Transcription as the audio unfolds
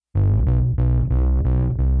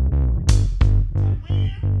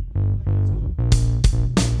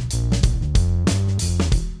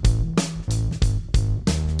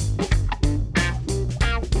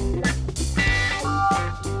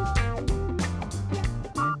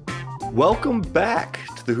Welcome back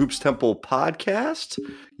to the Hoops Temple podcast.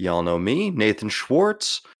 Y'all know me, Nathan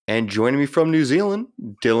Schwartz, and joining me from New Zealand,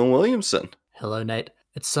 Dylan Williamson. Hello, Nate.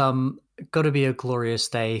 It's got to be a glorious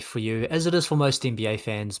day for you, as it is for most NBA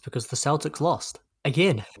fans, because the Celtics lost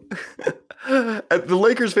again. The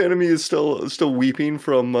Lakers fan of me is still weeping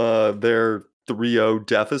from their 3-0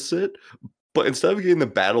 deficit, but instead of getting the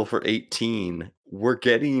battle for 18, we're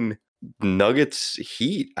getting Nuggets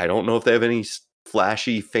Heat. I don't know if they have any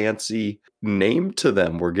flashy, fancy name to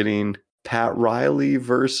them. We're getting Pat Riley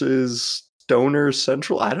versus Stoner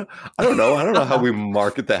Central. I don't know. I don't know how we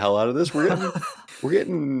market the hell out of this. We're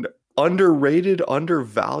getting underrated,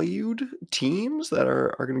 undervalued teams that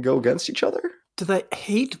are going to go against each other. Do the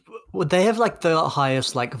Heat, would they have like the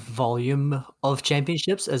highest like volume of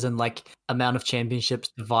championships, as in like amount of championships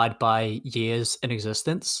divided by years in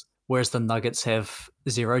existence, whereas the Nuggets have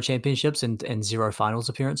 0 championships and 0 finals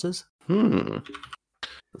appearances?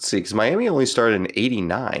 Let's see, because Miami only started in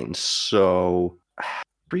 89, so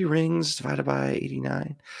 3 rings divided by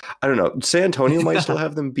 89. I don't know. San Antonio might still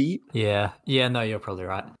have them beat. Yeah, no, you're probably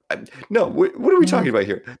right. No, what are we talking about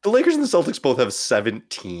here? The Lakers and the Celtics both have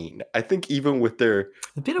 17. I think even with their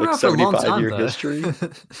They've been around for a long time, 75-year history.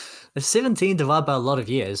 It's 17 divided by a lot of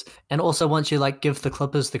years. And also, once you like give the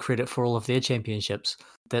Clippers the credit for all of their championships,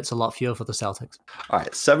 that's a lot fewer for the Celtics. All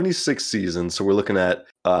right, 76 seasons. So we're looking at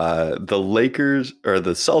the Lakers or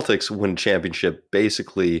the Celtics win championship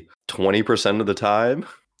basically 20% of the time.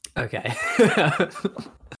 Okay.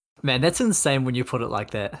 Man, that's insane when you put it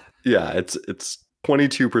like that. Yeah, it's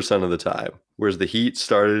 22% of the time. Whereas the Heat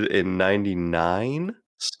started in 89.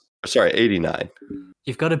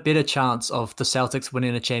 You've got a better chance of the Celtics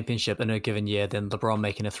winning a championship in a given year than LeBron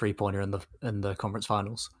making a 3-pointer in the conference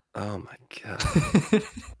finals. Oh my God.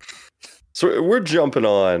 So we're jumping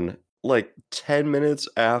on like 10 minutes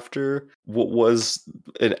after what was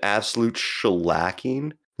an absolute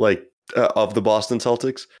shellacking of the Boston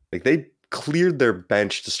Celtics. Like they cleared their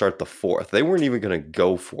bench to start the fourth. They weren't even going to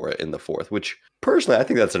go for it in the fourth, which personally, I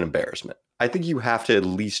think that's an embarrassment. I think you have to at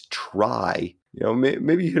least try. You know,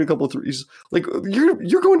 maybe you hit a couple of threes. Like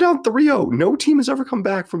you're going down 3-0. No team has ever come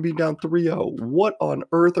back from being down 3-0. What on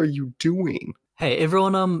earth are you doing? Hey,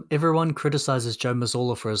 everyone criticizes Joe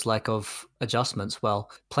Mazzulla for his lack of adjustments. Well,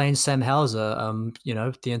 playing Sam Hauser,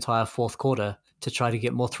 the entire fourth quarter to try to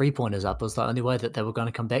get more 3-pointers up was the only way that they were going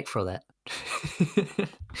to come back for that.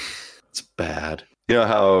 It's bad. You know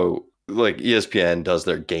how like ESPN does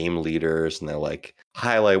their game leaders and they like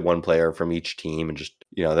highlight one player from each team and just,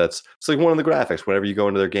 it's like one of the graphics whenever you go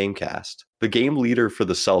into their game cast. The game leader for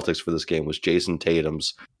the Celtics for this game was Jason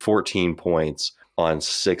Tatum's 14 points on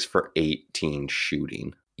 6 for 18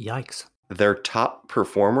 shooting. Yikes. Their top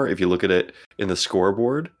performer, if you look at it in the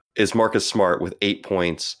scoreboard, is Marcus Smart with 8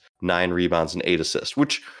 points, 9 rebounds, and 8 assists,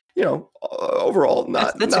 which, overall,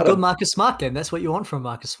 that's a good Marcus Smart game. That's what you want from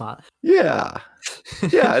Marcus Smart. Yeah.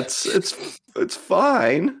 Yeah, it's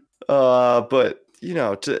fine. But,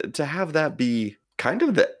 to have that be kind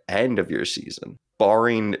of the end of your season,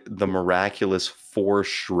 barring the miraculous 4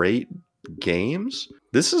 straight games,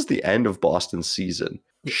 this is the end of Boston's season.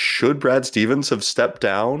 Should Brad Stevens have stepped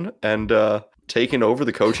down and taken over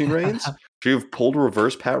the coaching reins? Should you have pulled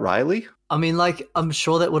reverse Pat Riley? I mean, like, I'm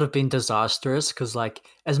sure that would have been disastrous because, like,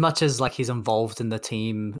 as much as like he's involved in the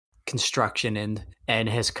team construction and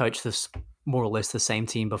has coached this more or less the same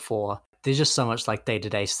team before, there's just so much like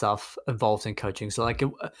day-to-day stuff involved in coaching. So like,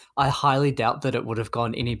 I highly doubt that it would have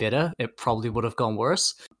gone any better. It probably would have gone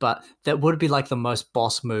worse, but that would be like the most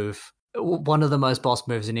boss move. One of the most boss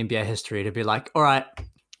moves in NBA history to be like, all right,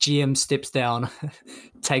 GM steps down,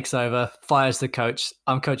 takes over, fires the coach.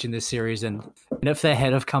 I'm coaching this series. And if they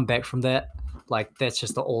had have come back from that, like that's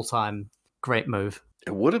just the all-time great move.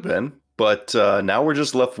 It would have been. But now we're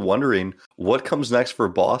just left wondering what comes next for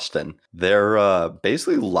Boston. They're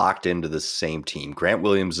basically locked into the same team. Grant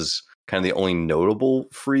Williams is kind of the only notable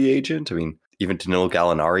free agent. I mean, even Danilo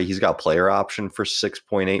Gallinari, he's got a player option for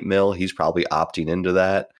 $6.8 million. He's probably opting into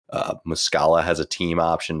that. Muscala has a team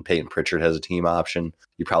option. Peyton Pritchard has a team option.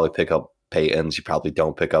 You probably pick up Peyton's. You probably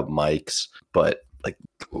don't pick up Mike's. But like,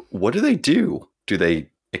 what do? Do they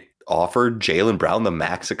offer Jaylen Brown the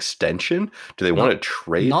max extension? Do they want to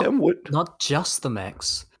trade him? Not just the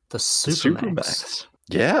max, the supermax.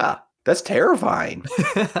 Yeah, that's terrifying.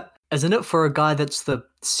 Isn't it, for a guy that's the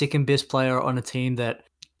second best player on a team that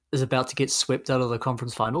is about to get swept out of the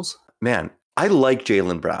conference finals? Man, I like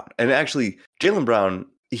Jaylen Brown. And actually, Jaylen Brown,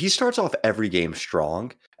 he starts off every game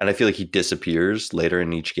strong, and I feel like he disappears later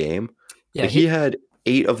in each game. Yeah, he had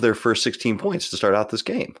 8 of their first 16 points to start out this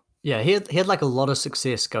game. Yeah, he had like a lot of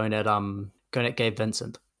success going at Gabe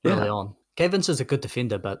Vincent early on. Gabe Vincent's a good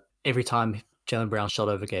defender, but every time Jalen Brown shot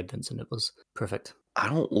over Gabe Vincent, it was perfect. I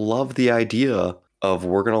don't love the idea of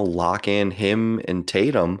we're going to lock in him and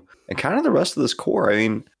Tatum and kind of the rest of this core. I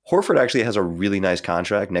mean, Horford actually has a really nice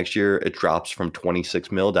contract. Next year, it drops from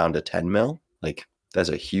 26 mil down to 10 mil. Like, that's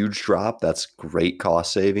a huge drop. That's great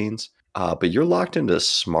cost savings. But you're locked into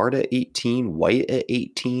Smart at 18, White at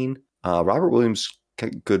 18. Robert Williams,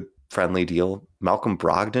 good friendly deal. Malcolm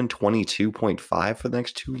Brogdon, 22.5 for the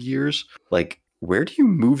next 2 years. Like, where do you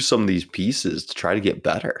move some of these pieces to try to get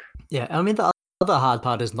better? Yeah, I mean, the other hard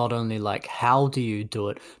part is not only like how do you do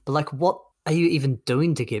it, but like what are you even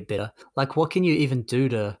doing to get better? Like, what can you even do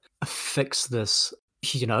to fix this,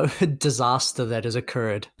 disaster that has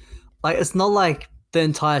occurred? Like, it's not like the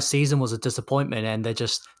entire season was a disappointment and they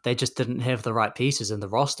just didn't have the right pieces and the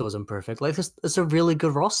roster was imperfect. Like, it's a really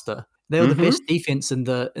good roster. They were the best defense in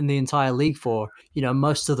the entire league for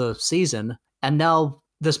most of the season, and now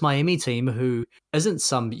this Miami team, who isn't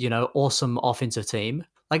some awesome offensive team.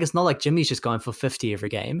 Like, it's not like Jimmy's just going for 50 every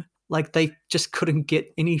game. Like, they just couldn't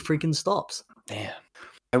get any freaking stops. Man,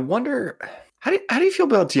 I wonder, how do you feel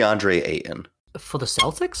about DeAndre Ayton? For the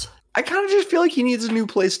Celtics? I kind of just feel like he needs a new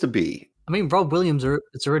place to be. I mean, Rob Williams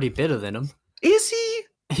is already better than him. Is he?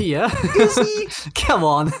 Yeah. Is he? Come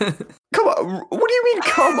on. Come on. What do you mean,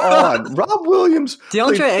 come on? Rob Williams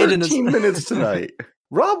DeAndre played Ayton 13 minutes tonight.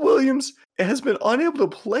 Rob Williams has been unable to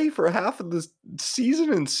play for half of the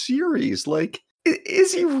season and series. Like,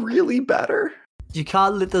 is he really better? You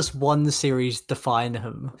can't let this one series define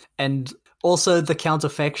him. And also the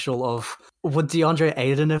counterfactual of, would DeAndre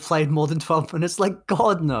Ayton have played more than 12 minutes? Like,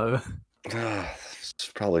 God, no.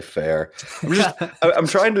 It's probably fair. I'm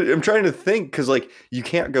trying to think, because like, you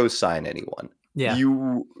can't go sign anyone. Yeah.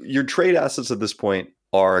 Your trade assets at this point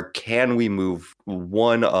are, can we move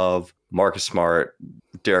one of Marcus Smart,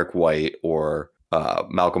 Derek White, or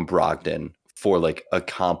Malcolm Brogdon for like a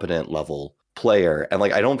competent level player? And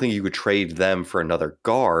like, I don't think you could trade them for another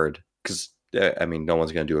guard, because I mean, no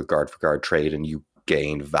one's going to do a guard for guard trade and you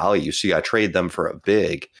gain value. So you got to trade them for a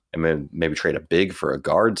big, and maybe trade a big for a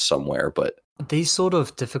guard somewhere. But these sort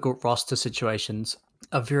of difficult roster situations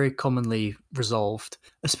are very commonly resolved,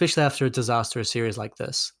 especially after a disastrous series like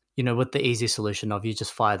this, with the easy solution of you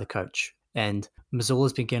just fire the coach. And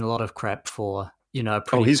Missoula's been getting a lot of crap for, a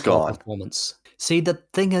pretty he's poor gone. performance. See, the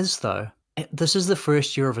thing is, though, this is the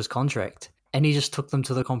first year of his contract, and he just took them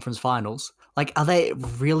to the conference finals. Like, are they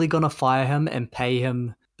really going to fire him and pay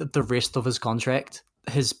him the rest of his contract,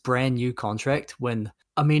 his brand new contract, when,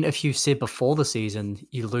 I mean, if you said before the season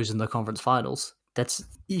you lose in the conference finals, that's,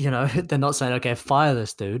 they're not saying, okay, fire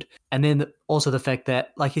this dude. And then also the fact that,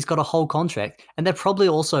 like, he's got a whole contract, and they're probably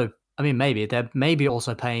also, I mean, they're maybe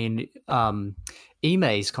also paying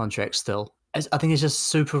Ime's contract still. I think it's just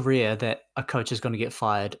super rare that a coach is going to get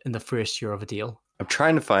fired in the first year of a deal. I'm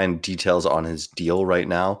trying to find details on his deal right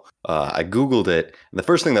now. I Googled it, and the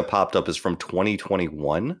first thing that popped up is from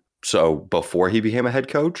 2021. So before he became a head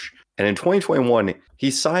coach. And in 2021,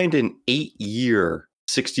 he signed an 8-year,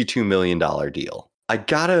 $62 million deal. I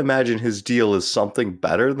gotta imagine his deal is something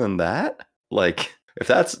better than that. Like, if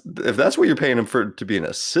that's what you're paying him for to be an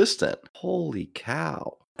assistant, holy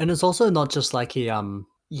cow. And it's also not just like he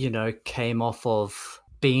came off of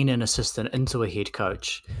being an assistant into a head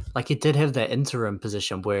coach. Like, he did have that interim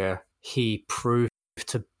position where he proved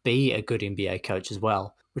to be a good NBA coach as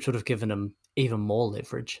well, which would have given him even more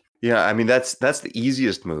leverage. Yeah, I mean, that's the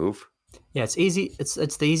easiest move. Yeah, it's easy. It's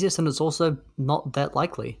the easiest, and it's also not that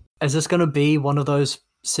likely. Is this going to be one of those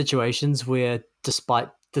situations where, despite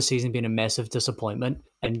the season being a massive disappointment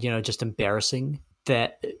and just embarrassing,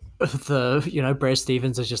 that the Brad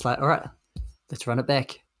Stevens is just like, all right, let's run it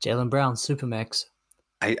back. Jaylen Brown, Supermax.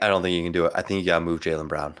 I don't think you can do it. I think you got to move Jaylen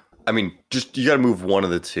Brown. I mean, you got to move one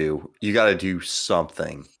of the two. You got to do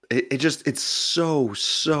something. It's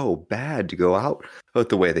so bad to go out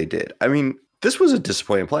the way they did. I mean, this was a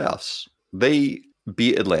disappointing playoffs. They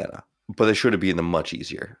beat Atlanta, but they should have beaten them much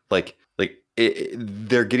easier.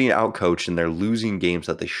 They're getting outcoached and they're losing games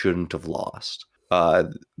that they shouldn't have lost.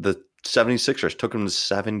 The 76ers took them to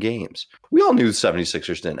 7 games. We all knew the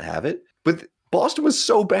 76ers didn't have it, but Boston was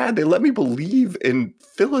so bad. They let me believe in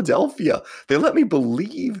Philadelphia. They let me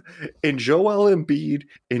believe in Joel Embiid,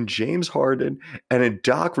 in James Harden, and in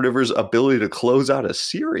Doc Rivers' ability to close out a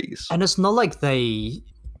series. And it's not like the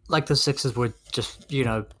Sixers were just,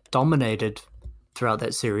 dominated throughout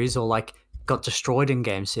that series or like got destroyed in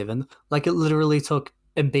Game 7. Like, it literally took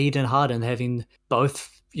Embiid and Harden having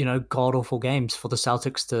both, god-awful games for the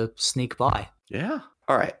Celtics to sneak by. Yeah.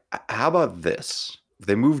 All right. How about this?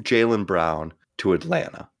 They moved Jaylen Brown to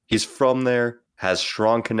Atlanta. He's from there, has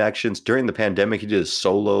strong connections. During the pandemic, he did a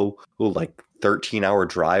solo, like 13-hour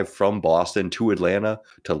drive from Boston to Atlanta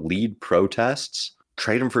to lead protests.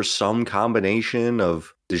 Trade him for some combination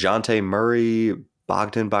of DeJounte Murray,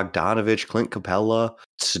 Bogdan Bogdanovic, Clint Capella,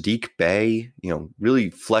 Sadiq Bey, really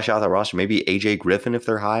flesh out that roster. Maybe AJ Griffin if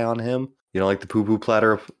they're high on him. Like the poo-poo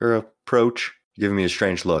platter approach. You're giving me a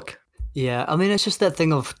strange look. Yeah, I mean, it's just that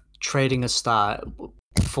thing of trading a star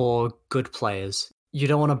for good players. You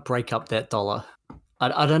don't want to break up that dollar.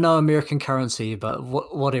 I don't know American currency, but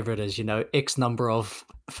whatever it is, X number of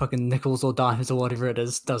fucking nickels or dimes or whatever it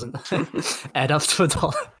is doesn't add up to a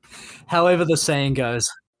dollar. However the saying goes.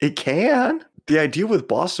 It can. The idea with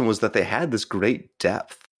Boston was that they had this great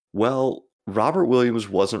depth. Well, Robert Williams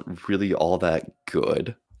wasn't really all that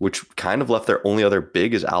good, which kind of left their only other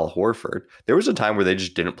big is Al Horford. There was a time where they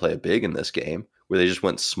just didn't play a big in this game, where they just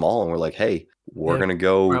went small and were like, hey, we're going to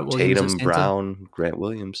go Tatum, Brown, Grant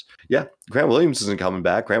Williams. Yeah, Grant Williams isn't coming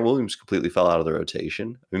back. Grant Williams completely fell out of the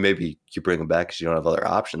rotation. I mean, maybe you bring him back because you don't have other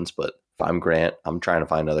options, but if I'm Grant, I'm trying to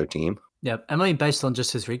find another team. Yeah, I mean, based on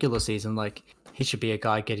just his regular season, he should be a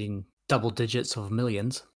guy getting double digits of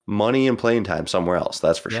millions. Money and playing time somewhere else,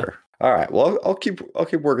 that's for sure. All right, well, I'll keep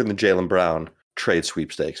working the Jaylen Brown trade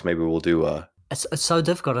sweepstakes. Maybe we'll do It's so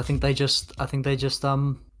difficult. I think they just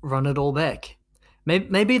run it all back.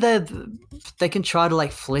 Maybe they can try to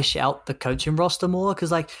flesh out the coaching roster more,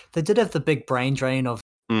 because they did have the big brain drain of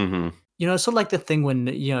sort of like the thing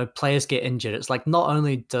when players get injured. It's like not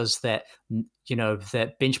only does that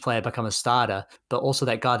that bench player become a starter, but also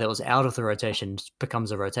that guy that was out of the rotation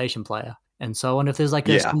becomes a rotation player. And so I wonder if there's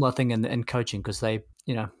a similar thing in coaching, because they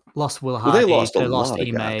lost Will Hardy, they lost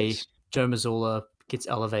Ime, Joe Mazzulla gets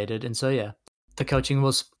elevated, and so the coaching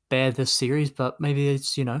was bad this series, but maybe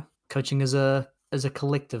it's coaching is a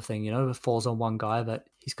collective thing. It falls on one guy, but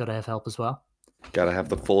he's got to have help as well. Got to have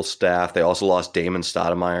the full staff. They also lost Damon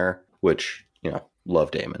Stoudemire, which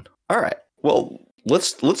love Damon. All right, well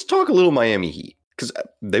let's talk a little Miami Heat, because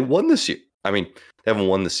they won this year. I mean, they haven't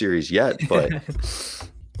won the series yet, but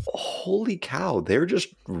holy cow, they're just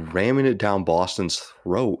ramming it down Boston's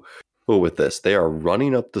throat with this. They are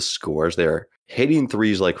running up the scores. They're hitting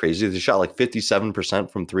threes like crazy. They shot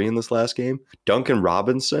 57% from three in this last game. Duncan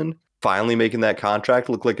Robinson finally making that contract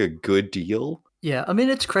look like a good deal. Yeah, I mean,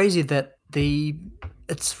 it's crazy that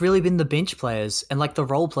it's really been the bench players and the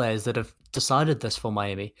role players that have decided this for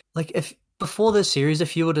Miami. If before this series,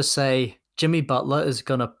 if you were to say Jimmy Butler is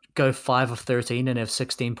gonna go 5 of 13 and have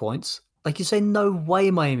 16 points, you say no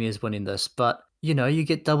way Miami is winning this. But you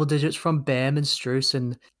get double digits from Bam and Strus,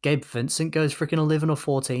 and Gabe Vincent goes freaking 11 or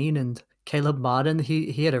 14, and Caleb Martin,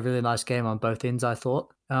 he had a really nice game on both ends, I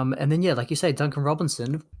thought. And then like you say, Duncan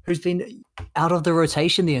Robinson, who's been out of the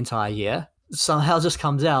rotation the entire year, somehow just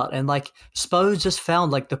comes out, and Spo just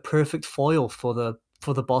found the perfect foil for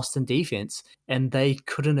the Boston defense, and they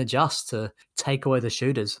couldn't adjust to take away the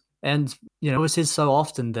shooters. And it says so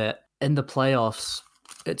often that in the playoffs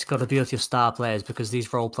it's got to be with your star players, because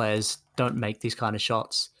these role players don't make these kind of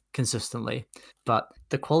shots consistently. But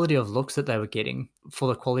the quality of looks that they were getting for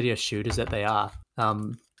the quality of shooters that they are,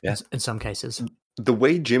 in some cases. The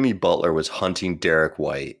way Jimmy Butler was hunting Derek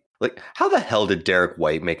White, how the hell did Derek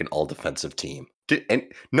White make an all-defensive team? And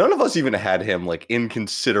none of us even had him in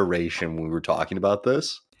consideration when we were talking about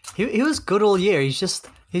this. He was good all year. He's just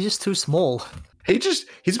too small.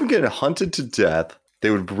 He's been getting hunted to death. They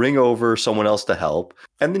would bring over someone else to help,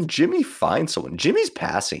 and then Jimmy finds someone. Jimmy's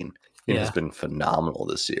passing has been phenomenal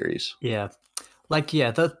this series. Yeah.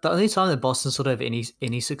 The only time that Boston sort of have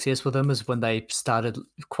any success with him is when they started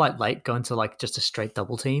quite late going to just a straight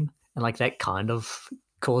double team, and that kind of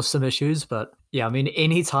caused some issues. But yeah, I mean,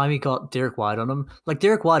 any time he got Derek White on him,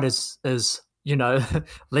 Derek White is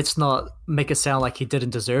let's not make it sound like he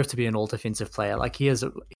didn't deserve to be an all-defensive player. He is.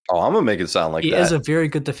 I'm gonna make it sound like he is a very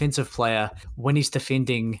good defensive player when he's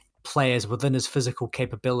defending players within his physical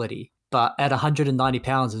capability. But at 190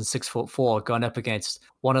 pounds and 6'4", going up against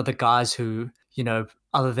one of the guys who,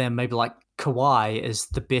 other than maybe Kawhi, is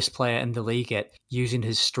the best player in the league at using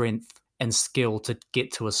his strength and skill to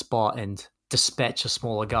get to a spot and dispatch a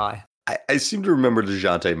smaller guy. I seem to remember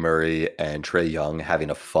DeJounte Murray and Trae Young having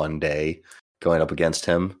a fun day going up against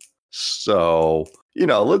him. So,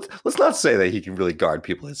 let's not say that he can really guard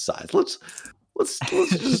people his size. Let's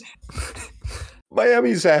just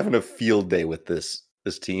Miami's having a field day with this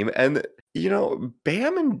team. And,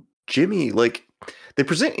 Bam and Jimmy, they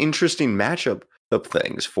present interesting matchup up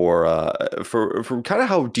things for kind of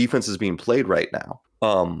how defense is being played right now.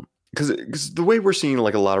 Because the way we're seeing a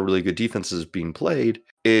lot of really good defenses being played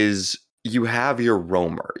is you have your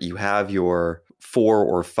roamer, you have your 4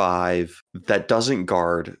 or 5 that doesn't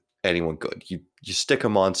guard anyone good. you stick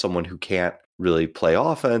him on someone who can't really play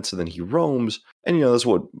offense, and then he roams. And, that's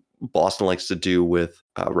what Boston likes to do with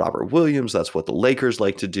Robert Williams. That's what the Lakers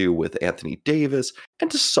like to do with Anthony Davis.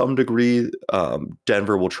 And to some degree,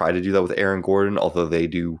 Denver will try to do that with Aaron Gordon, although they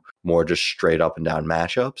do more just straight up and down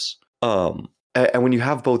matchups. And when you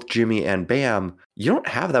have both Jimmy and Bam, you don't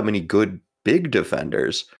have that many good big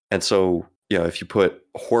defenders. And so, if you put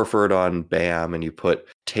Horford on Bam and you put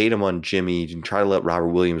Tatum on Jimmy and try to let Robert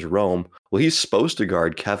Williams roam, well, he's supposed to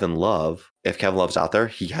guard Kevin Love. If Kevin Love's out there,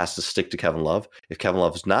 he has to stick to Kevin Love. If Kevin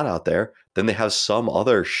Love's not out there, then they have some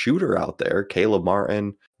other shooter out there, Caleb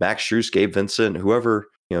Martin, Max Strus, Gabe Vincent, whoever,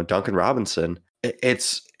 Duncan Robinson.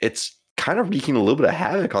 It's kind of wreaking a little bit of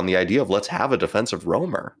havoc on the idea of let's have a defensive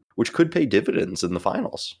roamer, which could pay dividends in the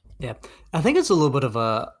finals. Yeah, I think it's a little bit of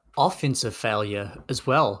a offensive failure as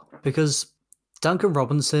well, because Duncan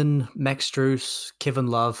Robinson, Max Strus, Kevin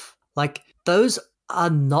Love, like those are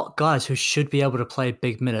not guys who should be able to play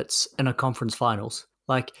big minutes in a conference finals.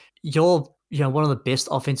 Like you're, one of the best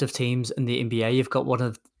offensive teams in the NBA. You've got one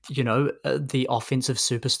of, the offensive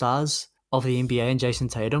superstars of the NBA in Jason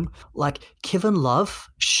Tatum. Like Kevin Love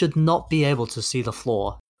should not be able to see the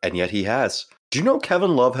floor. And yet he has. Do you know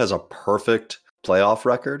Kevin Love has a perfect playoff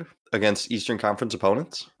record against Eastern Conference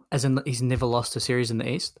opponents? As in, he's never lost a series in the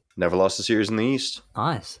East? Never lost a series in the East.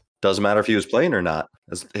 Nice. Doesn't matter if he was playing or not.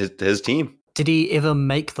 His team. Did he ever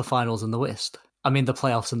make the finals in the West? I mean, the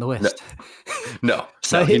playoffs in the West. No.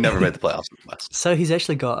 He never made the playoffs in the West. So he's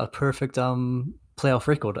actually got a perfect playoff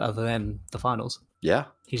record other than the finals. Yeah.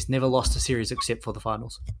 He's never lost a series except for the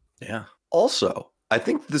finals. Yeah. Also, I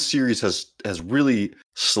think this series has really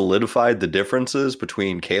solidified the differences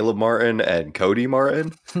between Caleb Martin and Cody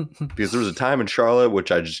Martin, because there was a time in Charlotte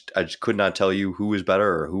which I just could not tell you who was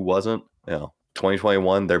better or who wasn't.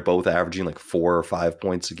 2021, they're both averaging like 4 or 5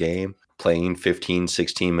 points a game, playing 15,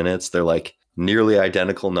 16 minutes. They're like nearly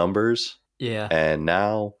identical numbers. Yeah. And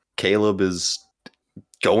now Caleb is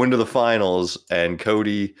going to the finals and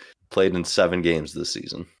Cody played in 7 games this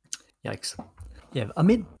season. Yikes. Yeah, I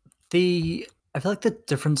mean, I feel like the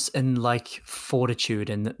difference in like fortitude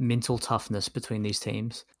and mental toughness between these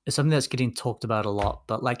teams is something that's getting talked about a lot.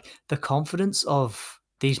 But like the confidence of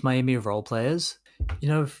these Miami role players,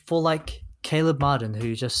 for like Caleb Martin, who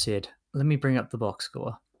you just said, let me bring up the box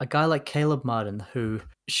score. A guy like Caleb Martin, who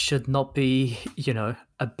should not be,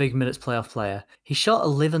 a big minutes playoff player. He shot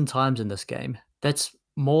 11 times in this game. That's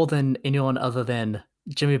more than anyone other than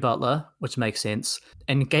Jimmy Butler, which makes sense,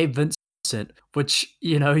 and Gabe Vincent, which,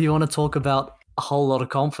 you want to talk about a whole lot of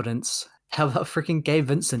confidence. How about freaking Gabe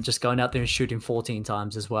Vincent just going out there and shooting 14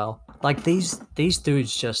 times as well? Like these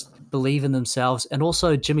dudes just believe in themselves, and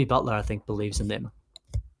also Jimmy Butler, I think, believes in them,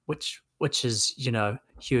 which is,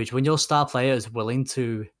 huge. When your star player is willing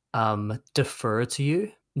to defer to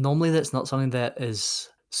you, normally that's not something that is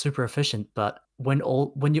super efficient. But when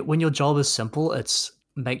your job is simple, it's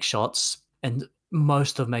make shots, and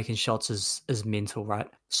most of making shots is mental, right?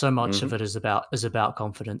 So much of it is about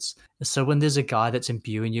confidence. So when there's a guy that's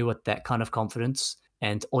imbuing you with that kind of confidence,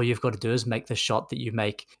 and all you've got to do is make the shot that you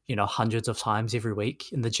make, hundreds of times every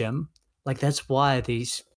week in the gym, like that's why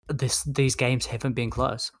these games haven't been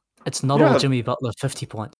close. It's not all Jimmy Butler 50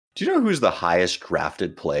 points. Do you know who's the highest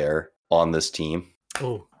drafted player on this team?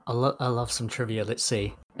 Oh, I love some trivia. Let's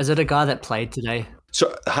see. Is it a guy that played today?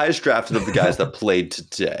 So highest drafted of the guys that played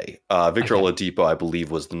today. Victor Oladipo, I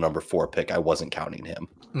believe, was the number 4 pick. I wasn't counting him.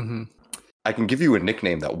 Mm-hmm. I can give you a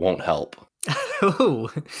nickname that won't help.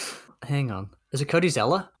 Oh, hang on. Is it Cody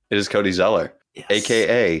Zeller? It is Cody Zeller, yes.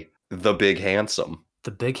 A.K.A. the Big Handsome.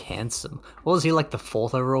 The Big Handsome. What was he, like the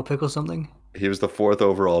 4th overall pick or something? He was the 4th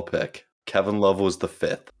overall pick. Kevin Love was the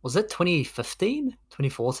 5th. Was it 2015?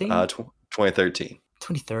 2014? 2013.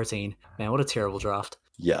 2013. Man, what a terrible draft.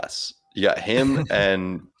 Yes. You got him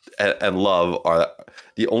and Love are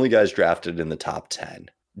the only guys drafted in the top 10.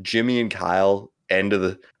 Jimmy and Kyle, end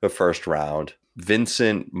of the first round.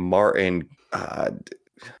 Vincent, Martin,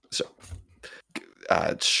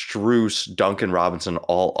 Strus, Duncan Robinson,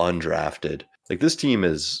 all undrafted. Like this team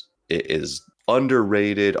is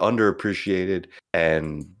underrated, underappreciated,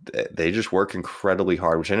 and they just work incredibly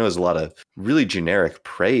hard, which I know is a lot of really generic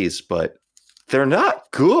praise, but they're not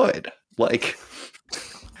good. Like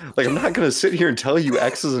I'm not going to sit here and tell you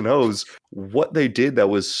X's and O's what they did that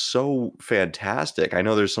was so fantastic. I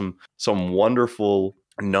know there's some wonderful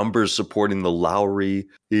numbers supporting the Lowry,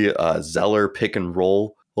 Zeller pick and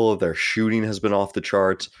roll. All of their shooting has been off the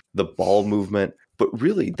charts, the ball movement, but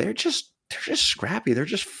really they're just scrappy. They're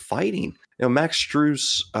just fighting. Max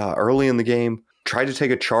Strus early in the game tried to take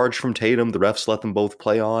a charge from Tatum. The refs let them both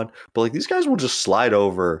play on, but like these guys will just slide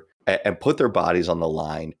over and put their bodies on the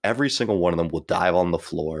line. Every single one of them will dive on the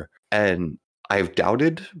floor. And I've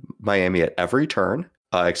doubted Miami at every turn,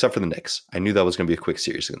 except for the Knicks. I knew that was going to be a quick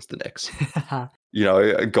series against the Knicks.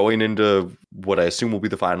 Going into what I assume will be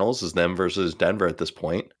the finals is them versus Denver at this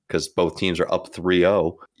point, because both teams are up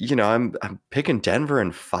 3-0. I'm picking Denver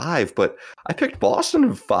in 5, but I picked Boston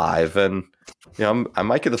in 5, and I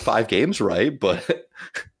might get the 5 games right, but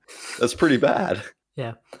that's pretty bad.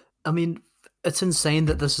 Yeah. I mean, it's insane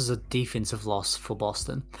that this is a defensive loss for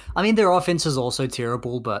Boston. I mean, their offense is also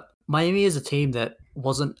terrible, but Miami is a team that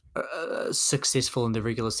wasn't successful in the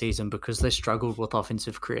regular season because they struggled with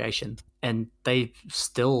offensive creation, and they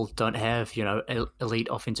still don't have elite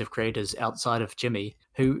offensive creators outside of Jimmy,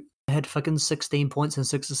 who had fucking 16 points and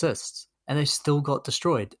 6 assists, and they still got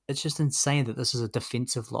destroyed. It's just insane that this is a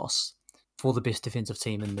defensive loss for the best defensive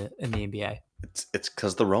team in the NBA. It's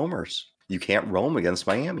because the roamers. You can't roam against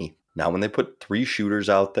Miami. Now, when they put 3 shooters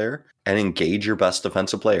out there and engage your best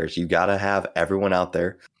defensive players, you got to have everyone out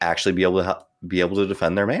there actually be able to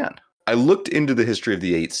defend their man. I looked into the history of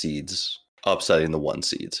the 8 seeds upsetting the 1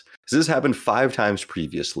 seeds. This happened 5 times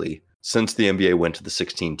previously since the NBA went to the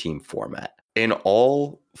 16-team format. In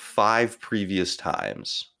all 5 previous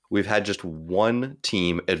times, we've had just 1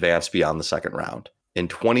 team advance beyond the second round. In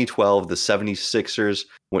 2012, the 76ers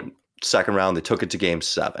went second round. They took it to game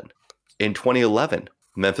 7. In 2011,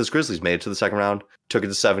 Memphis Grizzlies made it to the second round, took it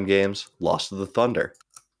to 7 games, lost to the Thunder.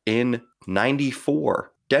 In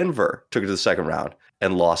 94, Denver took it to the second round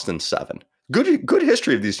and lost in 7. Good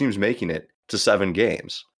history of these teams making it to 7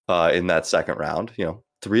 games in that second round.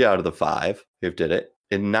 3 out of the 5 have did it.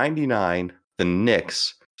 In 99, the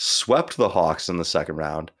Knicks swept the Hawks in the second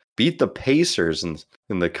round, beat the Pacers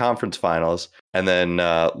in the conference finals, and then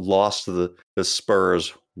lost to the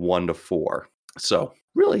Spurs 1-4. So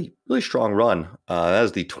really, really strong run. That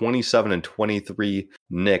is the 27-23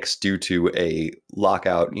 Knicks due to a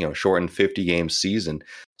lockout, shortened 50-game season.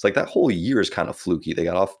 It's like that whole year is kind of fluky. They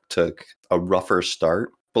got off to a rougher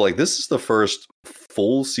start, but this is the first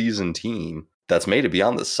full season team that's made it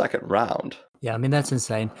beyond the second round. Yeah, I mean, that's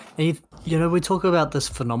insane. And we talk about this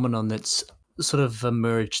phenomenon that's sort of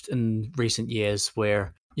emerged in recent years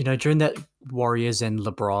where, during that Warriors and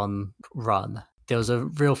LeBron run, there was a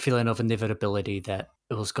real feeling of inevitability that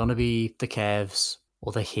it was going to be the Cavs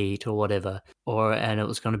or the Heat or whatever, and it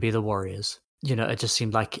was going to be the Warriors. It just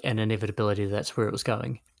seemed like an inevitability that's where it was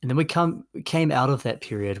going. And then we came out of that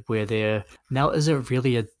period where there now isn't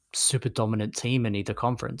really a super dominant team in either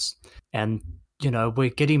conference. And, we're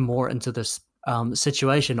getting more into this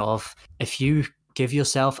situation of if you give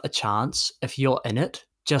yourself a chance, if you're in it,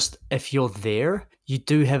 just if you're there, you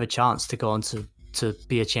do have a chance to go on to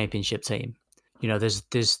be a championship team.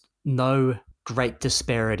 There's no great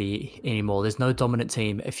disparity anymore. There's no dominant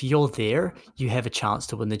team. If you're there, you have a chance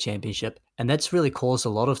to win the championship. And that's really caused a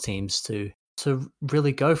lot of teams to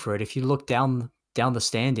really go for it. If you look down the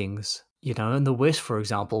standings, in the West, for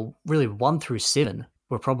example, really 1 through 7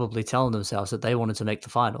 were probably telling themselves that they wanted to make the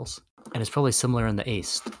finals. And it's probably similar in the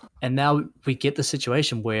East. And now we get the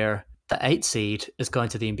situation where the 8 seed is going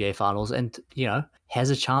to the NBA finals and, has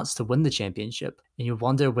a chance to win the championship. And you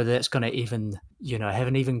wonder whether it's going to even, have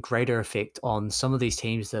an even greater effect on some of these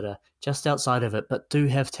teams that are just outside of it, but do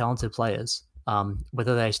have talented players.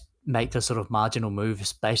 Whether they make the sort of marginal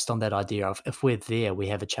moves based on that idea of if we're there, we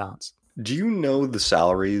have a chance. Do you know the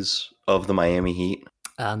salaries of the Miami Heat?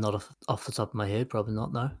 Not off the top of my head, probably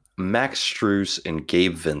not, no. Max Strus and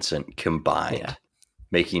Gabe Vincent combined,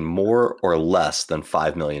 making more or less than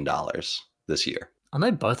 $5 million this year. Aren't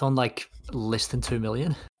they both on less than $2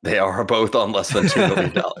 million? They are both on less than $2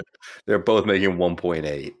 million. They're both making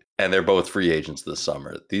 1.8, and they're both free agents this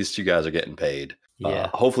summer. These 2 guys are getting paid. Yeah.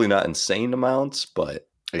 Hopefully not insane amounts, but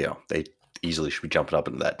they easily should be jumping up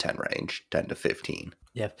into that 10 range, 10 to 15.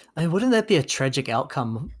 Yeah. I mean, wouldn't that be a tragic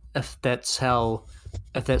outcome if that's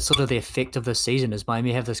sort of the effect of the season is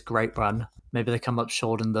Miami have this great run, maybe they come up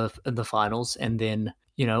short in the finals, and then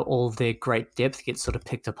all their great depth gets sort of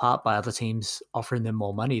picked apart by other teams offering them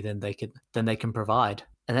more money than they can provide,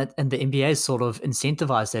 and the NBA sort of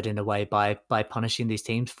incentivized that in a way by punishing these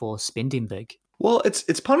teams for spending big. Well,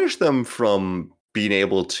 it's punished them from being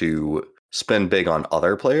able to spend big on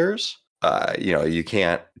other players. You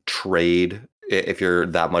can't trade if you're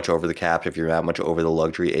that much over the cap, if you're that much over the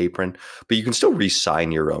luxury apron, but you can still re-sign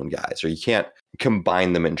your own guys, or you can't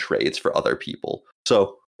combine them in trades for other people.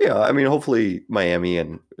 So, hopefully Miami,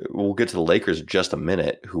 and we'll get to the Lakers in just a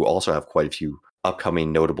minute, who also have quite a few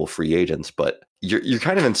upcoming notable free agents, but you're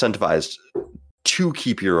kind of incentivized to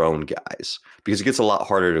keep your own guys because it gets a lot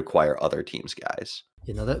harder to acquire other teams' guys.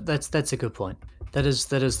 That's a good point. That is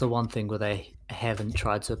the one thing where they haven't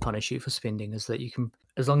tried to punish you for spending is that you can,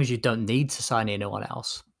 as long as you don't need to sign anyone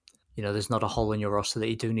else, there's not a hole in your roster that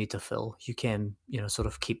you do need to fill. You can, sort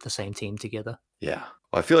of keep the same team together. Yeah.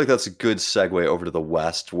 Well, I feel like that's a good segue over to the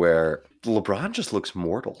West where LeBron just looks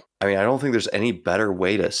mortal. I mean, I don't think there's any better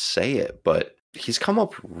way to say it, but he's come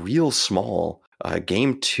up real small.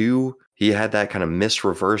 Game 2, he had that kind of missed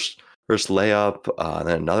reverse layup,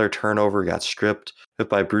 then another turnover, got stripped hit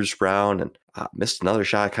by Bruce Brown, and missed another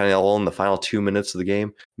shot kind of all in the final 2 minutes of the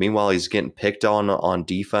game. Meanwhile, he's getting picked on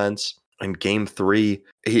defense. In Game 3,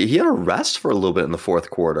 he had a rest for a little bit in the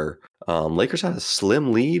fourth quarter. Lakers had a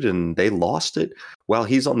slim lead and they lost it while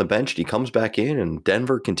he's on the bench and he comes back in and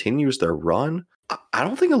Denver continues their run. I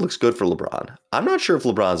don't think it looks good for LeBron. I'm not sure if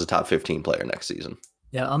LeBron's a top 15 player next season.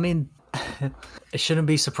 Yeah, I mean, it shouldn't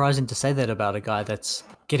be surprising to say that about a guy that's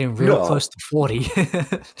getting real close to 40.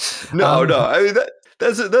 No. I mean,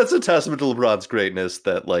 that's a testament to LeBron's greatness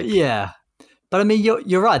that, like... Yeah. But I mean,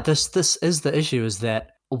 you're right. This is the issue, is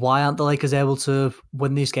that why aren't the Lakers able to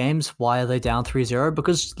win these games? Why are they down 3-0?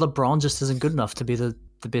 Because LeBron just isn't good enough to be the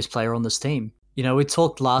best player on this team. We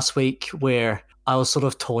talked last week where I was sort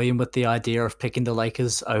of toying with the idea of picking the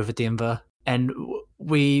Lakers over Denver. And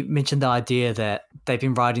we mentioned the idea that they've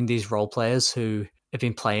been riding these role players who have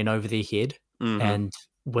been playing over their head, and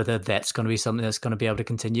whether that's going to be something that's going to be able to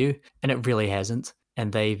continue. And it really hasn't.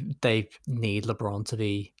 And they need LeBron to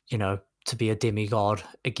be, to be a demigod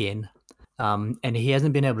again. And he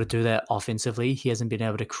hasn't been able to do that offensively. He hasn't been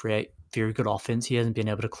able to create very good offense. He hasn't been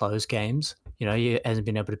able to close games. He hasn't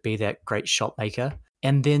been able to be that great shot maker.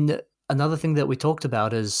 And then another thing that we talked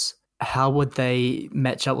about is how would they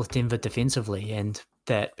match up with Denver defensively? And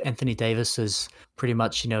that Anthony Davis is pretty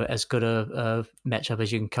much, as good a matchup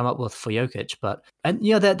as you can come up with for Jokic.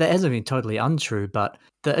 That hasn't been totally untrue. But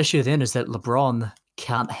the issue then is that LeBron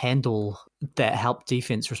can't handle that help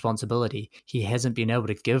defense responsibility. He hasn't been able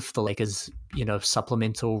to give the Lakers,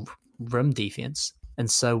 supplemental rim defense. And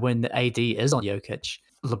so when the AD is on Jokic,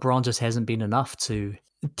 LeBron just hasn't been enough to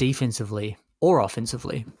defensively or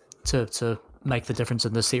offensively to make the difference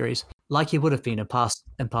in this series, like he would have been in past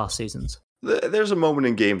seasons. There's a moment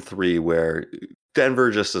in Game 3 where Denver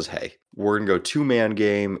just says, hey, we're going to go two-man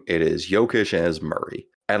game. It is Jokic and it's Murray.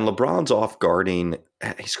 And LeBron's off guarding.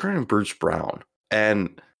 He's guarding Bruce Brown.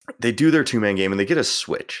 And they do their two-man game and they get a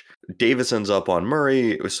switch. Davis ends up on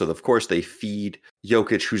Murray. So, of course, they feed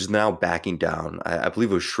Jokic, who's now backing down. I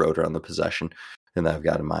believe it was Schroeder on the possession, and that I've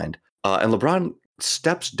got in mind. And LeBron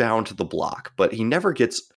steps down to the block, but he never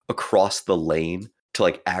gets across the lane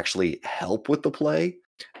to actually help with the play.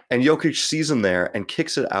 And Jokic sees him there and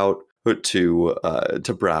kicks it out to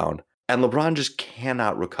Brown. And LeBron just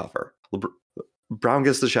cannot recover. Brown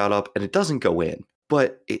gets the shot up and it doesn't go in.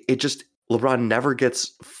 But it just... LeBron never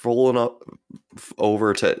gets full enough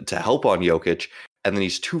over to help on Jokic, and then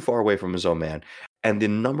he's too far away from his own man. And the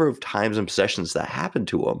number of times and possessions that happened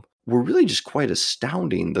to him were really just quite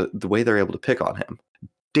astounding, the way they're able to pick on him.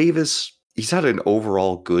 Davis, he's had an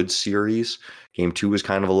overall good series. Game 2 was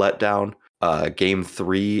kind of a letdown. Game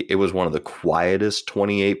 3, it was one of the quietest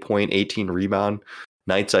 28-point, 18 rebound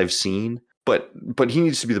nights I've seen. But he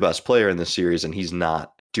needs to be the best player in this series, and he's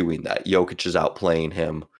not doing that. Jokic is outplaying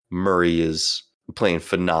him. Murray is playing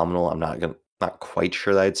phenomenal. I'm not quite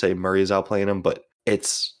sure that I'd say Murray is outplaying him, but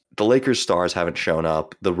it's the Lakers stars haven't shown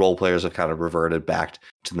up. The role players have kind of reverted back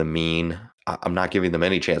to the mean. I'm not giving them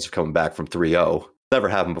any chance of coming back from 3-0. Never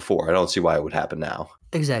happened before. I don't see why it would happen now.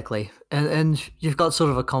 Exactly. And you've got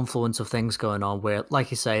sort of a confluence of things going on where,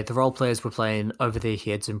 like you say, the role players were playing over their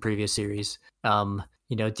heads in previous series.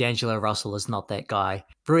 D'Angelo Russell is not that guy.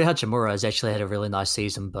 Rui Hachimura has actually had a really nice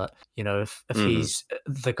season, but if he's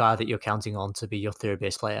the guy that you're counting on to be your third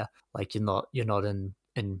best player, you're not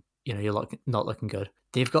looking good.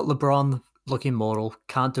 They've got LeBron looking mortal,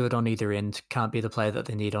 can't do it on either end, can't be the player that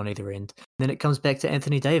they need on either end. Then it comes back to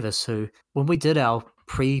Anthony Davis, who, when we did our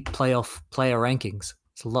pre-playoff player rankings,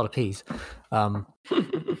 it's a lot of P's.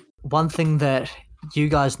 One thing that you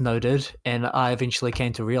guys noted, and I eventually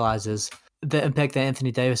came to realize, is the impact that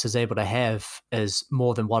Anthony Davis is able to have is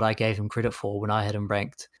more than what I gave him credit for when I had him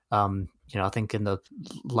ranked, I think in the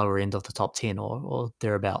lower end of the top 10 or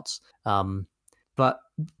thereabouts. But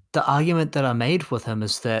the argument that I made with him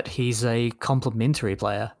is that he's a complementary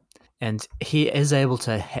player, and he is able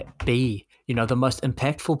to be, the most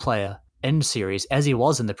impactful player in series, as he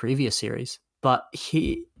was in the previous series. But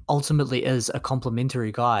he ultimately is a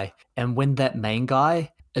complementary guy. And when that main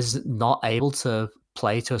guy is not able to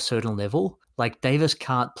play to a certain level, Davis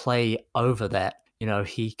can't play over that.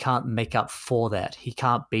 He can't make up for that. He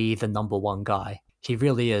can't be the number one guy. He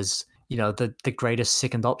really is, the greatest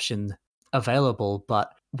second option available.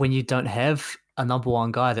 But when you don't have a number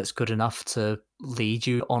one guy that's good enough to lead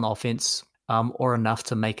you on offense, or enough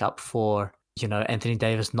to make up for, Anthony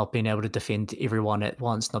Davis not being able to defend everyone at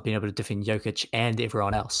once, not being able to defend Jokic and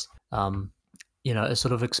everyone else, it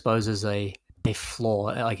sort of exposes a flaw,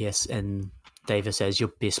 I guess, in Davis as your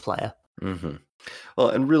best player. Mm-hmm. Well,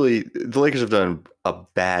 and really, the Lakers have done a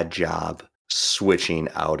bad job switching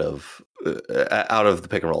out of the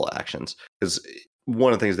pick and roll actions, because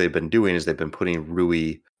one of the things they've been doing is they've been putting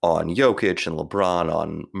Rui on Jokic and LeBron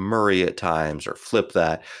on Murray at times, or flip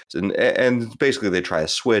that, and basically they try a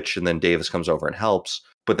switch, and then Davis comes over and helps,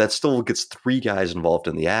 but that still gets three guys involved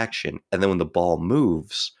in the action, and then when the ball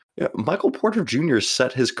moves. Yeah, Michael Porter Jr.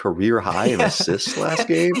 set his career high in assists last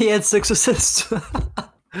game. He had 6 assists.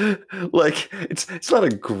 Like, it's not a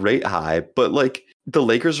great high, but like the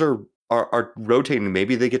Lakers are rotating.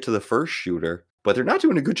 Maybe they get to the first shooter, but they're not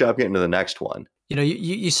doing a good job getting to the next one.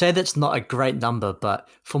 You say that's not a great number, but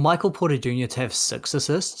for Michael Porter Jr. to have 6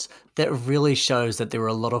 assists, that really shows that there were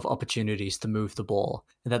a lot of opportunities to move the ball,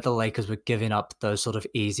 and that the Lakers were giving up those sort of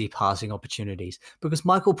easy passing opportunities. Because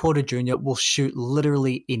Michael Porter Jr. will shoot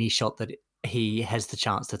literally any shot that he has the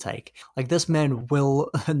chance to take. Like, this man will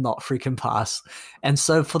not freaking pass. And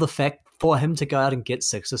so for him to go out and get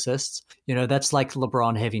 6 assists, that's like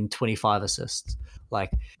LeBron having 25 assists.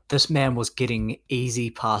 Like, this man was getting easy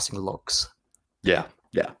passing looks. Yeah.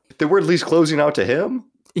 They were at least closing out to him.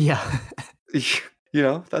 Yeah.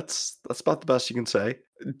 That's about the best you can say.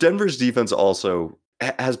 Denver's defense also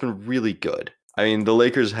has been really good. I mean, the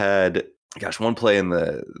Lakers had, one play in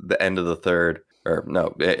the end of the third, or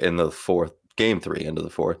no, in the fourth, game 3, end of the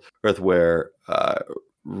fourth, where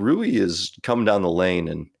Rui is coming down the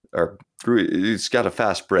lane, he's got a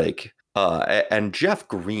fast break, and Jeff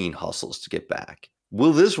Green hustles to get back.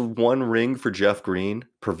 Will this one ring for Jeff Green,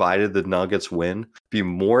 provided the Nuggets win, be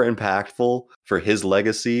more impactful for his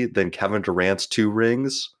legacy than Kevin Durant's 2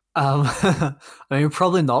 rings? I mean,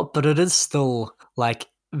 probably not, but it is still like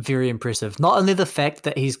very impressive. Not only the fact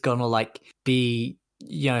that he's gonna be,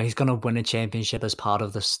 he's gonna win a championship as part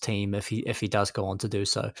of this team if he does go on to do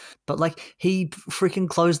so, but like, he freaking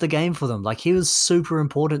closed the game for them. Like, he was super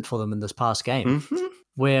important for them in this past game. Mm-hmm.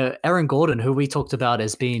 Where Aaron Gordon, who we talked about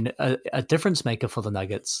as being a difference maker for the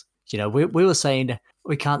Nuggets, we were saying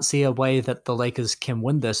we can't see a way that the Lakers can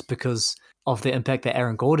win this because of the impact that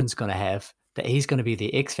Aaron Gordon's going to have, that he's going to be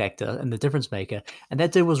the X factor and the difference maker. And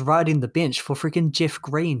that dude was riding the bench for freaking Jeff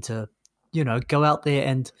Green to, go out there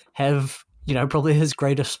and have, probably his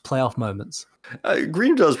greatest playoff moments.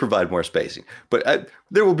 Green does provide more spacing, but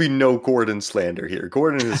there will be no Gordon slander here.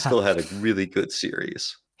 Gordon has still had a really good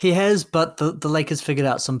series. He has, but the Lakers figured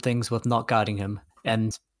out some things with not guarding him.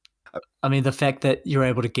 And I mean, the fact that you're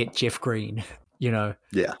able to get Jeff Green,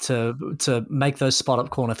 to make those spot up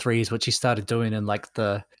corner threes, which he started doing in like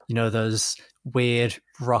the, those weird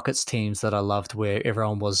Rockets teams that I loved, where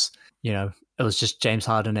everyone was, it was just James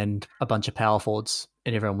Harden and a bunch of power forwards,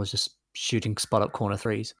 and everyone was just shooting spot up corner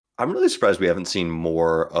threes. I'm really surprised we haven't seen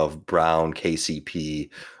more of Brown, KCP,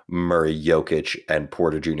 Murray, Jokic, and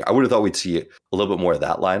Porter Jr. I would have thought we'd see a little bit more of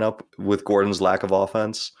that lineup with Gordon's lack of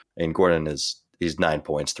offense. And Gordon he's 9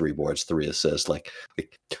 points, 3 boards, 3 assists. Like,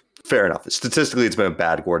 fair enough. Statistically, it's been a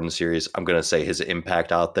bad Gordon series. I'm going to say his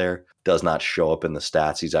impact out there does not show up in the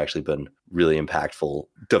stats. He's actually been really impactful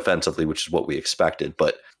defensively, which is what we expected.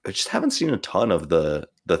 But I just haven't seen a ton of the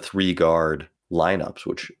 3 guard lineups,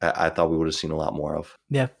 which I thought we would have seen a lot more of.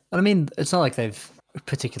 Yeah. I mean, it's not like they've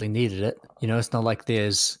particularly needed it. It's not like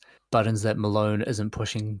there's buttons that Malone isn't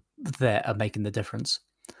pushing that are making the difference.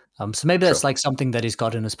 So maybe that's like something that he's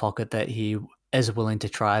got in his pocket that he is willing to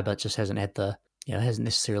try, but just hasn't had hasn't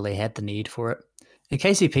necessarily had the need for it. And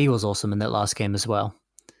KCP was awesome in that last game as well.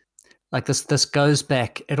 Like, this goes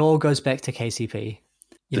back, it all goes back to KCP.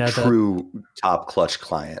 The true top clutch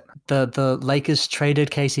client. The Lakers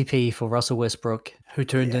traded KCP for Russell Westbrook, who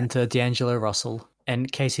turned into D'Angelo Russell. And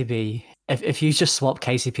KCP, if you just swap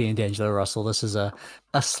KCP and D'Angelo Russell, this is a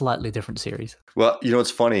slightly different series. Well,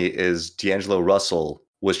 what's funny is D'Angelo Russell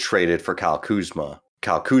was traded for Kyle Kuzma.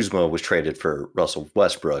 Kyle Kuzma was traded for Russell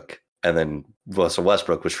Westbrook, and then Russell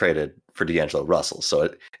Westbrook was traded for D'Angelo Russell.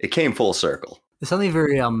 So it came full circle. There's something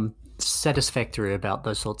very satisfactory about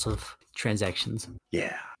those sorts of transactions.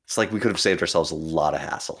 Yeah. It's like we could have saved ourselves a lot of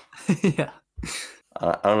hassle. Yeah.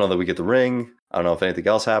 I don't know that we get the ring. I don't know if anything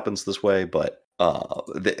else happens this way, but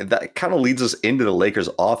that kind of leads us into the Lakers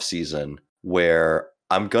offseason, where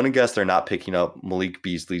I'm going to guess they're not picking up Malik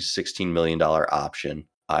Beasley's $16 million option,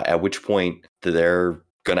 at which point they're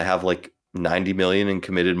going to have like $90 million in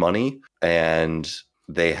committed money, and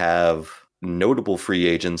they have notable free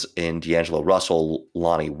agents in D'Angelo Russell,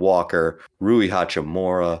 Lonnie Walker, Rui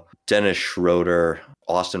Hachimura, Dennis Schroeder,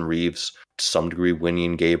 Austin Reeves, to some degree,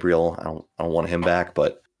 Winion Gabriel. I don't want him back,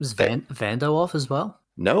 but Was Vando off as well?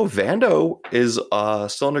 no, Vando is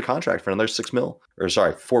still under contract for another 6 mil, or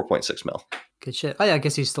sorry, 4.6 mil. Good shit. Oh yeah, I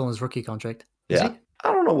guess he's still in his rookie contract. Is Yeah, he?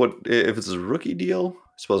 I don't know if it's a rookie deal.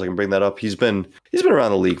 I suppose I can bring that up. He's been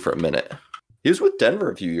around the league for a minute. He was with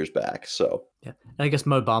Denver a few years back, so Yeah. And I guess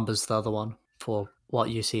Mo Bamba's the other one for what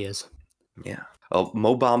UC is. yeah. Oh,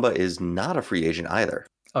 Mo Bamba is not a free agent either.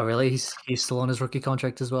 Oh really? He's still on his rookie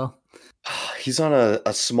contract as well? He's on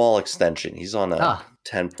a small extension. He's on a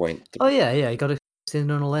 10.3. Oh yeah, he got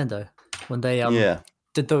extended in Orlando when they Yeah.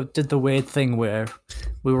 did the weird thing where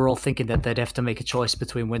we were all thinking that they'd have to make a choice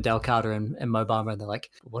between Wendell Carter and Mo Bamba, and they're like,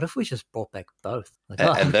 what if we just brought back both? Like,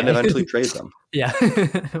 And then eventually trade them. Yeah,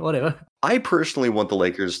 whatever. I personally want the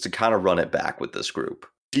Lakers to kind of run it back with this group.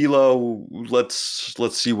 D'Lo, let's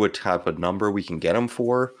see what type of number we can get him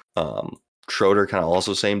for. Schroeder, kind of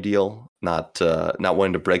also same deal. Not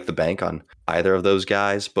wanting to break the bank on either of those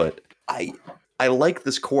guys, but I like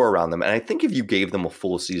this core around them, and I think if you gave them a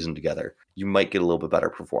full season together, you might get a little bit better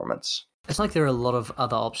performance. It's like there are a lot of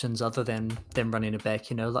other options other than them running it back.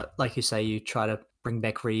 You know, like you say, you try to bring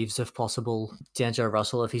back Reeves if possible. D'Angelo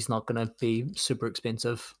Russell if he's not going to be super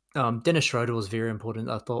expensive. Dennis Schroeder was very important,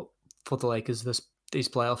 I thought, for the Lakers these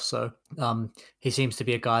playoffs. So he seems to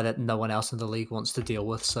be a guy that no one else in the league wants to deal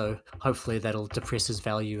with. So hopefully that'll depress his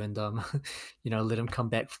value and let him come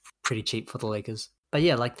back pretty cheap for the Lakers. But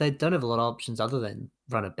yeah, like they don't have a lot of options other than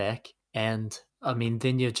run it back. And I mean,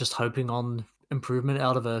 then you're just hoping on improvement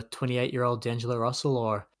out of a 28-year-old D'Angelo Russell,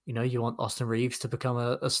 or you want Austin Reeves to become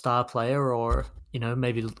a star player, or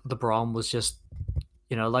maybe LeBron was just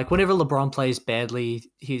like whenever LeBron plays badly,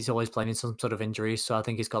 he's always playing in some sort of injury. So I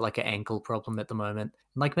think he's got like an ankle problem at the moment.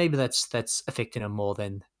 Like maybe that's affecting him more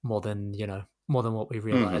than what we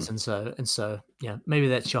realize. Mm-hmm. And so yeah, maybe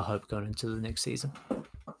that's your hope going into the next season.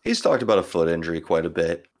 He's talked about a foot injury quite a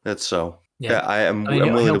bit. That's so. Yeah, I'm I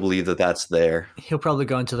mean, willing to believe that that's there. He'll probably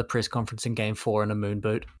go into the press conference in Game 4 in a moon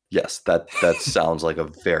boot. Yes, that sounds like a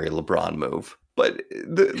very LeBron move. But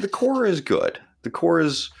the core is good. The core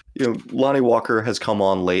is, Lonnie Walker has come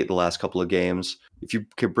on late the last couple of games. If you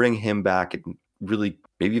could bring him back and really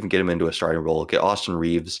maybe even get him into a starting role, get Austin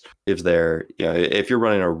Reeves if they're, if you're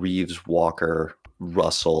running a Reeves, Walker,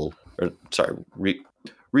 Russell,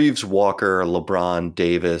 Reeves, Walker, LeBron,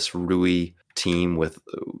 Davis, Rui team with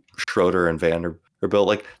Schroeder and Vanderbilt,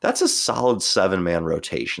 like that's a solid 7-man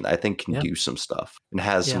rotation that I think can do some stuff and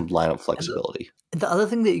has some lineup flexibility. The other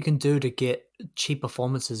thing that you can do to get cheap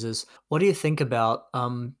performances is, what do you think about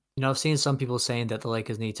I've seen some people saying that the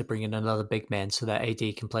Lakers need to bring in another big man so that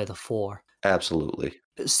AD can play the 4. Absolutely.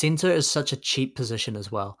 Center is such a cheap position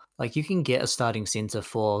as well. Like you can get a starting center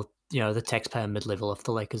for the taxpayer mid-level if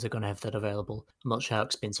the Lakers are going to have that available. I'm not sure how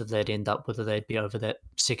expensive they'd end up, whether they'd be over that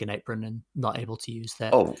second apron and not able to use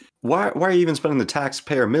that. Oh, why are you even spending the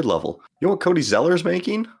taxpayer mid-level? You know what Cody Zeller's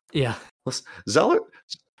making? Yeah.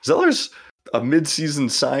 Zeller's a mid-season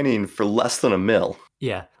signing for less than $1 million.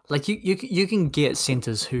 Yeah. Like you can get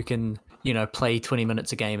centers who can play 20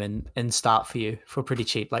 minutes a game and start for you for pretty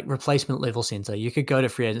cheap, like replacement level center. You could go to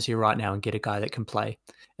free agency right now and get a guy that can play.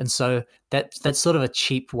 And so that's sort of a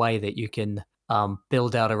cheap way that you can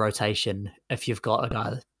build out a rotation if you've got a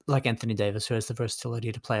guy like Anthony Davis who has the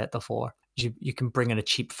versatility to play at the 4. You can bring in a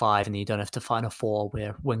cheap 5 and you don't have to find a 4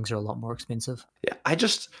 where wings are a lot more expensive. Yeah,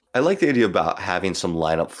 I like the idea about having some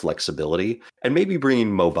lineup flexibility and maybe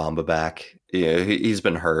bringing Mo Bamba back. Yeah, he's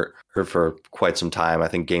been hurt for quite some time. I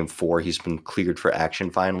think Game 4 he's been cleared for action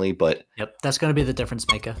finally, but yep, that's going to be the difference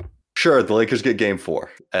maker. Sure, the Lakers get Game 4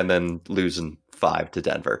 and then losing 5 to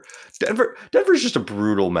Denver. Denver's just a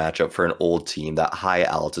brutal matchup for an old team, that high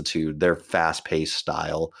altitude, their fast-paced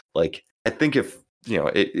style. Like, I think if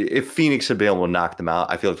Phoenix had been able to knock them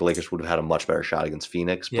out, I feel like the Lakers would have had a much better shot against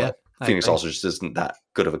Phoenix. But Phoenix also just isn't that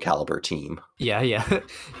good of a caliber team. Yeah.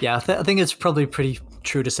 I think it's probably pretty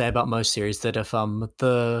true to say about most series that if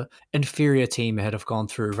the inferior team had have gone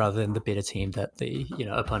through rather than the better team, that the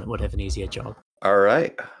opponent would have an easier job. All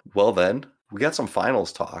right. Well then, we got some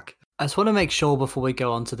finals talk. I just want to make sure before we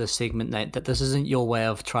go on to this segment, Nate, that this isn't your way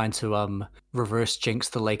of trying to reverse jinx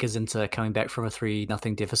the Lakers into coming back from a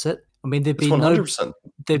 3-0 deficit. I mean, there'd be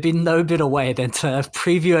no better way than to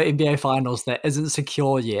preview an NBA Finals that isn't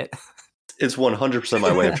secure yet. It's 100%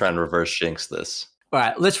 my way of trying to reverse jinx this. All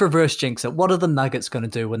right, let's reverse jinx it. What are the Nuggets going to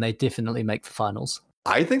do when they definitely make the finals?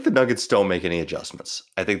 I think the Nuggets don't make any adjustments.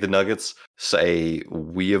 I think the Nuggets say,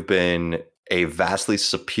 we have been a vastly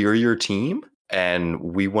superior team, and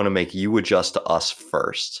we want to make you adjust to us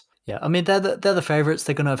first. Yeah, I mean they're the favorites.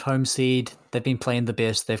 They're gonna have home seed. They've been playing the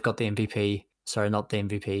best. They've got the MVP. Sorry, not the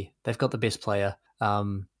MVP. They've got the best player.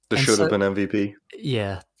 This And should have so been MVP.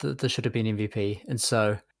 yeah, there should have been MVP. And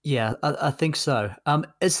so yeah, I think so.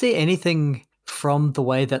 Is there anything from the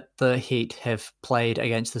way that the Heat have played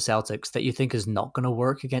against the Celtics that you think is not going to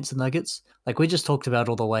work against the Nuggets? Like we just talked about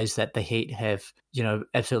all the ways that the Heat have,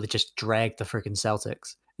 absolutely just dragged the freaking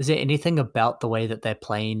Celtics. Is there anything about the way that they're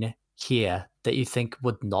playing here that you think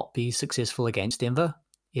would not be successful against Denver,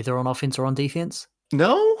 either on offense or on defense?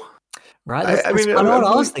 No, Right? I, That's, I that's mean, kind of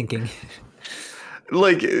what I was like, thinking.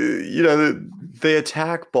 they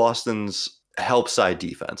attack Boston's help side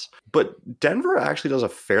defense, but Denver actually does a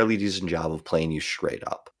fairly decent job of playing you straight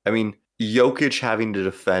up. I mean, Jokic having to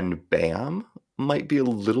defend Bam might be a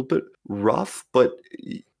little bit rough, but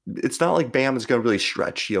it's not like Bam is going to really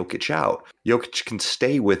stretch Jokic out. Jokic can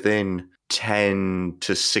stay within 10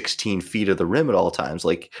 to 16 feet of the rim at all times.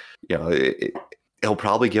 Like, he'll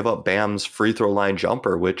probably give up Bam's free throw line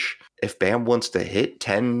jumper, which if Bam wants to hit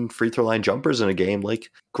 10 free throw line jumpers in a game,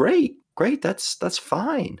 like great, that's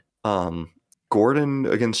fine. Gordon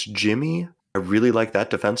against Jimmy, I really like that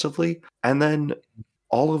defensively. And then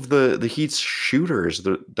all of the Heat's shooters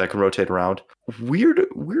that can rotate around. Weird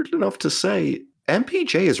enough to say,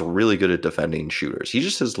 MPJ is really good at defending shooters. He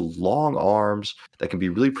just has long arms that can be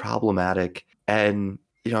really problematic. And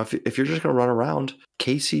if you're just going to run around,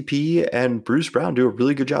 KCP and Bruce Brown do a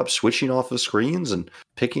really good job switching off of screens and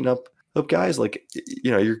picking up guys. Like,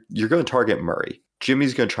 you're going to target Murray.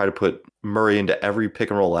 Jimmy's going to try to put Murray into every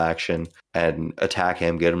pick and roll action and attack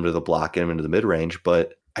him, get him to the block, get him into the mid range.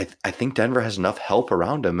 But I think Denver has enough help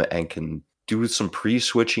around him and can do some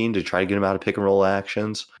pre-switching to try to get him out of pick and roll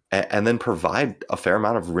actions and then provide a fair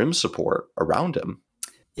amount of rim support around him.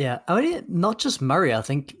 Yeah, I mean, not just Murray. I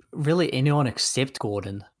think really anyone except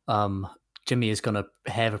Gordon, Jimmy is going to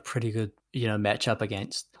have a pretty good, matchup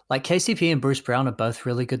against. Like KCP and Bruce Brown are both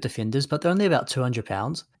really good defenders, but they're only about 200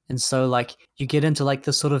 pounds. And so, like, you get into like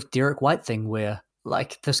this sort of Derek White thing where,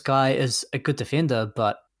 like, this guy is a good defender,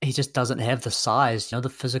 but he just doesn't have the size, the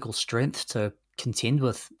physical strength to contend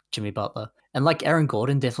with Jimmy Butler. And like Aaron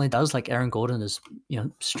Gordon definitely does. Like Aaron Gordon is,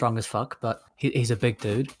 strong as fuck, but he's a big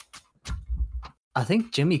dude. I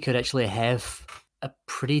think Jimmy could actually have a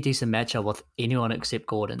pretty decent matchup with anyone except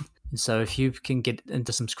Gordon. And so if you can get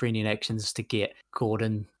into some screening actions to get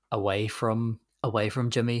Gordon away from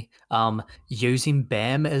Jimmy, using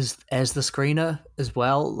Bam as the screener as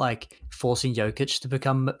well, like forcing Jokic to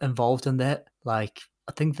become involved in that. Like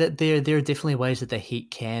I think that there are definitely ways that the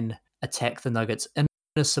Heat can attack the Nuggets in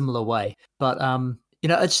a similar way. But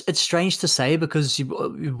it's strange to say because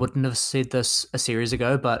you wouldn't have said this a series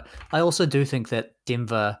ago, but I also do think that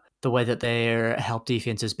Denver, the way that their help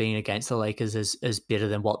defense has been against the Lakers is better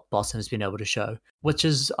than what Boston has been able to show, which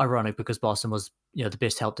is ironic because Boston was, the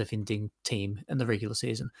best help defending team in the regular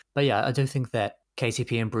season. But yeah, I do think that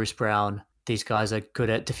KCP and Bruce Brown, these guys are good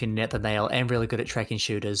at defending at the nail and really good at tracking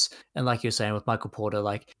shooters. And like you're saying with Michael Porter,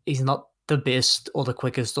 like he's not the best or the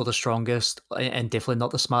quickest or the strongest and definitely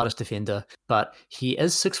not the smartest defender, but he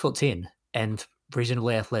is 6'10" and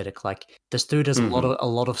reasonably athletic. Like this dude has a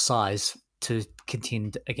lot of size to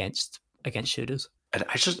contend against shooters. And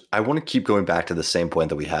I want to keep going back to the same point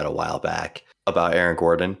that we had a while back about Aaron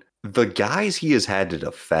Gordon. The guys he has had to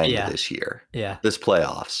defend this year, this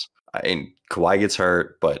playoffs. I mean, Kawhi gets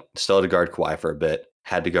hurt, but still had to guard Kawhi for a bit.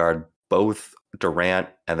 Had to guard both Durant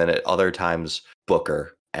and then at other times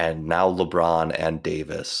Booker. And now LeBron and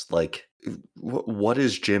Davis. Like, what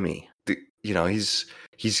is Jimmy? He's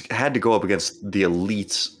had to go up against the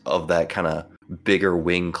elites of that kind of bigger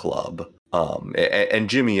wing club. And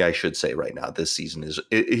Jimmy, I should say right now, this season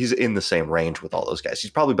he's in the same range with all those guys.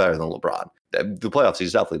 He's probably better than LeBron. The playoffs,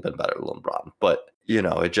 he's definitely been better than LeBron. But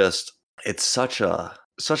it's such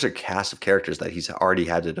a cast of characters that he's already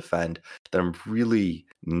had to defend that I'm really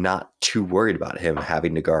not too worried about him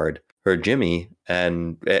having to guard Jimmy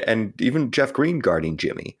and even Jeff Green guarding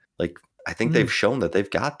Jimmy. Like I think they've shown that they've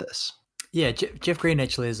got this. Yeah, Jeff Green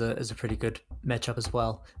actually is a pretty good matchup as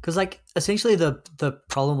well. Because like essentially the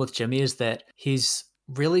problem with Jimmy is that he's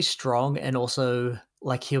really strong and also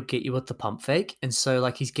like he'll get you with the pump fake, and so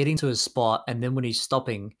like he's getting to his spot, and then when he's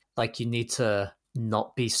stopping, like you need to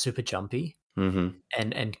not be super jumpy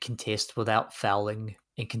and contest without fouling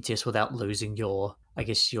and contest without losing your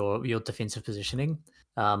defensive positioning.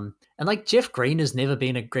 And like Jeff Green has never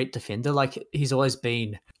been a great defender. Like he's always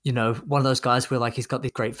been, one of those guys where like he's got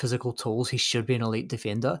these great physical tools. He should be an elite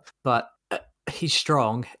defender, but he's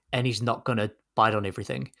strong and he's not going to bite on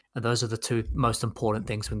everything. And those are the two most important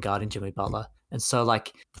things when guarding Jimmy Butler. And so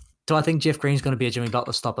like Do I think Jeff Green's going to be a Jimmy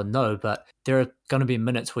Butler stopper? No, but there are going to be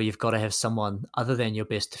minutes where you've got to have someone other than your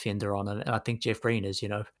best defender on, and I think Jeff Green is,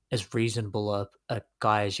 as reasonable a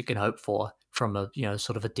guy as you can hope for from a,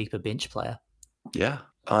 sort of a deeper bench player. Yeah.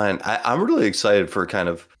 And I'm really excited for kind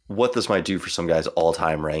of what this might do for some guys'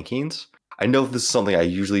 all-time rankings. I know this is something I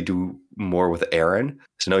usually do more with Aaron.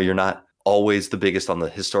 So, no, you're not always the biggest on the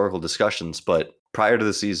historical discussions, but prior to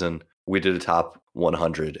the season, we did a top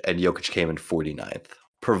 100 and Jokic came in 49th.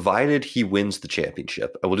 Provided he wins the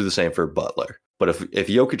championship, I will do the same for Butler. But if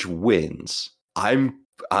Jokic wins, I'm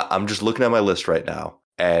just looking at my list right now,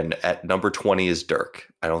 and at number 20 is Dirk.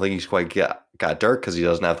 I don't think he's quite got Dirk because he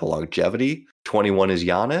doesn't have the longevity. 21 is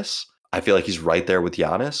Giannis. I feel like he's right there with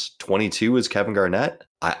Giannis. 22 is Kevin Garnett.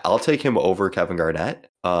 I'll take him over Kevin Garnett.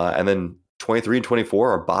 And then 23 and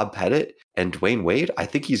 24 are Bob Pettit and Dwayne Wade. I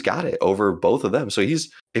think he's got it over both of them. So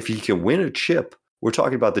if he can win a chip, we're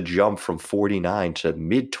talking about the jump from 49 to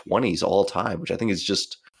mid 20s all time, which I think is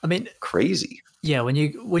just crazy. Yeah, when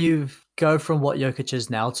you go from what Jokic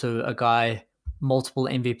is now to a guy, multiple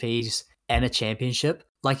MVPs and a championship,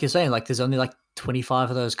 like you're saying, like there's only like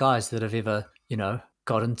 25 of those guys that have ever,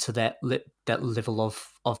 gotten to that level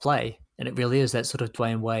of play. And it really is that sort of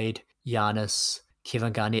Dwayne Wade, Giannis,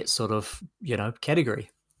 Kevin Garnett sort of,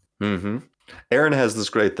 category. Mm-hmm. Aaron has this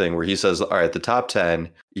great thing where he says, all right, the top 10,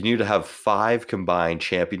 you need to have 5 combined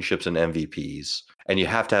championships and MVPs, and you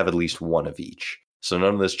have to have at least one of each. So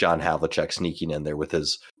none of this John Havlicek sneaking in there with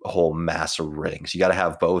his whole mass of rings. You got to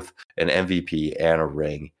have both an MVP and a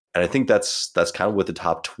ring. And I think that's kind of what the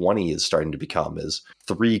top 20 is starting to become, is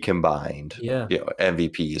 3 combined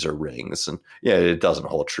MVPs or rings. And it doesn't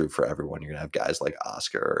hold true for everyone. You're going to have guys like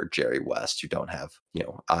Oscar or Jerry West who don't have,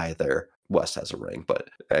 either. West has a ring, but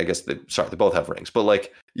I guess they both have rings. But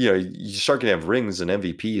like, you start going to have rings and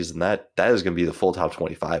MVPs, and that is going to be the full top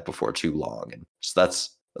 25 before too long. And so that's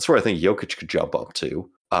where I think Jokic could jump up to.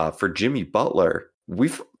 For Jimmy Butler, we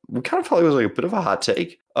kind of felt it was like a bit of a hot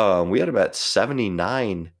take. We had him at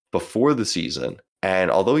 79 before the season,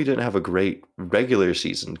 and although he didn't have a great regular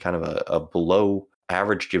season, kind of a below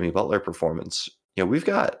average Jimmy Butler performance, we've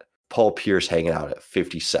got Paul Pierce hanging out at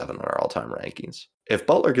 57 on our all-time rankings. If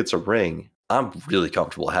Butler gets a ring, I'm really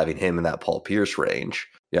comfortable having him in that Paul Pierce range.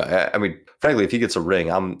 Yeah, I mean, frankly, if he gets a ring,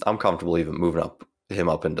 I'm comfortable even moving him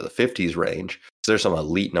up into the 50s range. So there's some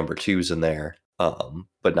elite number 2s in there,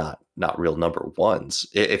 but not real number 1s.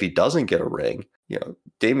 If he doesn't get a ring,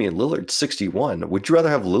 Damian Lillard 61. Would you rather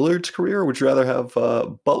have Lillard's career, or would you rather have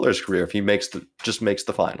Butler's career if he just makes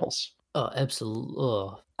the finals? Oh, absolutely.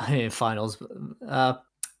 Oh, I mean, finals.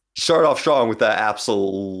 Start off strong with that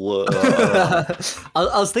absolute. I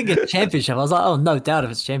was thinking championship. I was like, oh, no doubt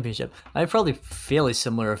if it's championship. I mean, probably fairly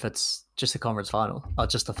similar if it's just a conference final, or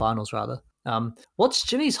just the finals rather. What's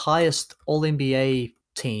Jimmy's highest All-NBA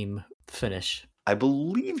team finish? I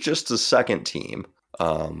believe just the second team.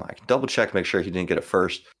 I can double check, make sure he didn't get a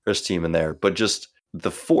first team in there, but just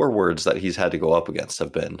the forwards that he's had to go up against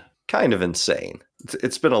have been kind of insane.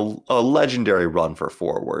 It's been a legendary run for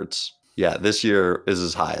forwards. Yeah, this year is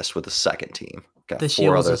his highest with the second team. Got this 4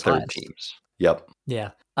 year was other his third highest. teams. Yep.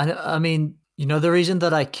 Yeah. I mean, the reason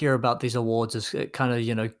that I care about these awards is it kind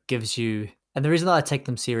of, gives you, and the reason that I take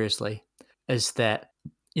them seriously is that,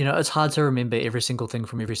 it's hard to remember every single thing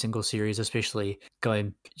from every single series, especially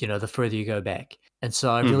going, the further you go back. And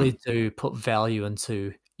so I really do put value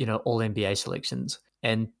into, all NBA selections.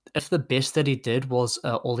 And if the best that he did was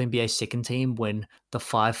All NBA second team when the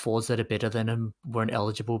 5 forwards that are better than him weren't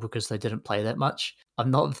eligible because they didn't play that much, I'm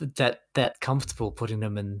not that comfortable putting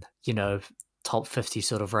them in, top 50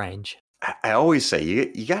 sort of range. I always say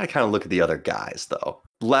you got to kind of look at the other guys, though.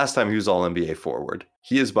 Last time he was All NBA forward,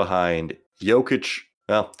 he is behind Jokic.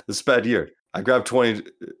 Well, this is a bad year. I grabbed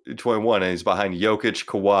 2021, and he's behind Jokic,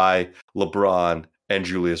 Kawhi, LeBron, and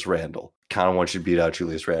Julius Randle. Kind of want you to beat out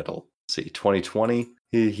Julius Randle. See, 2020,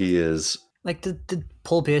 he is. Like, did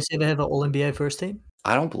Paul Pierce ever have an All NBA first team?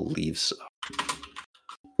 I don't believe so.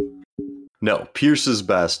 No, Pierce's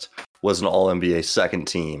best was an All NBA second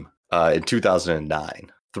team in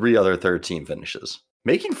 2009. 3 other third team finishes.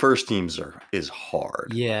 Making first teams is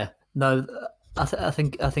hard. Yeah, no, I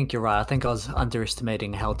think you're right. I think I was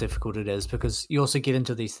underestimating how difficult it is because you also get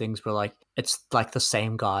into these things where like it's like the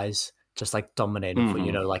same guys just like dominating for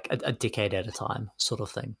like a decade at a time, sort of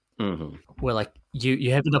thing. Where like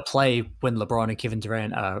you happen to play when LeBron and Kevin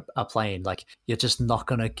Durant are playing, like you're just not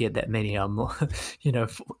gonna get that many All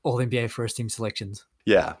NBA first team selections.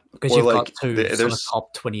 Yeah, because you've got 2 sort of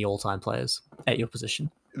top 20 all time players at your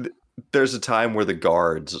position. there's a time where the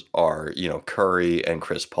guards are, Curry and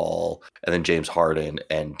Chris Paul, and then James Harden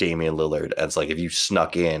and Damian Lillard. And it's like if you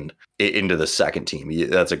snuck into the second team,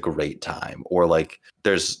 that's a great time. Or like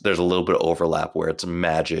there's a little bit of overlap where it's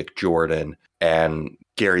Magic, Jordan, and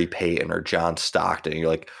Gary Payton or John Stockton. And you're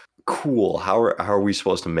like, cool. How are we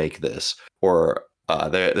supposed to make this? Or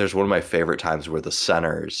there's one of my favorite times where the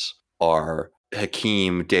centers are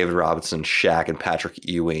Hakeem, David Robinson, Shaq, and Patrick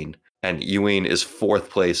Ewing. And Ewing is fourth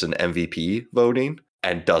place in MVP voting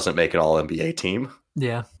and doesn't make an All NBA team.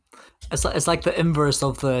 Yeah, it's like the inverse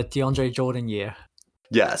of the DeAndre Jordan year.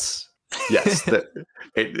 Yes.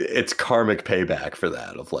 It's karmic payback for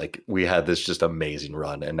that. Of like, we had this just amazing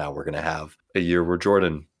run, and now we're gonna have a year where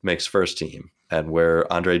Jordan makes first team and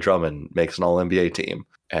where Andre Drummond makes an All NBA team,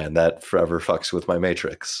 and that forever fucks with my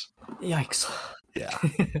matrix. Yikes. Yeah.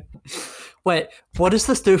 Wait, what does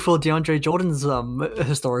this do for DeAndre Jordan's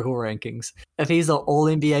historical rankings? If he's an All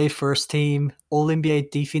NBA first team, All NBA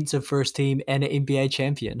defensive first team, and an NBA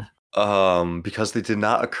champion? Because they did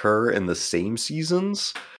not occur in the same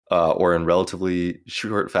seasons, or in relatively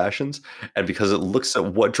short fashions, and because it looks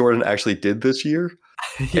at what Jordan actually did this year,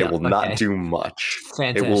 it will not do much.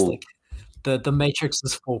 Fantastic. The matrix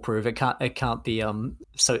is foolproof. It can't be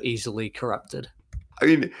so easily corrupted. I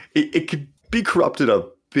mean, it could be corrupted a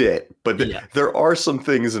bit, but there are some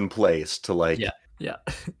things in place to like. Yeah.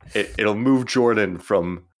 It'll move Jordan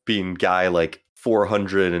from being guy like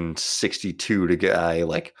 462 to guy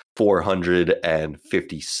like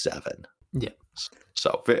 457. Yeah.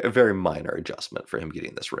 So a very minor adjustment for him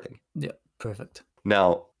getting this ring. Yeah, perfect.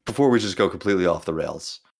 Now, before we just go completely off the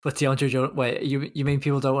rails. But DeAndre Jordan, wait, you mean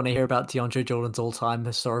people don't want to hear about DeAndre Jordan's all-time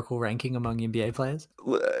historical ranking among NBA players?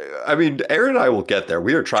 I mean, Aaron and I will get there.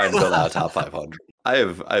 We are trying to build out top 500.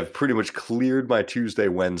 I've pretty much cleared my Tuesday,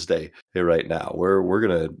 Wednesday right now. We're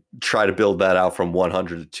gonna try to build that out from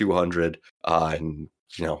 100 to 200, and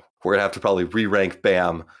we're gonna have to probably re-rank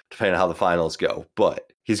Bam depending on how the finals go.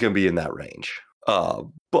 But he's gonna be in that range.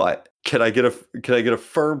 But can I get a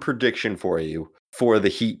firm prediction for you for the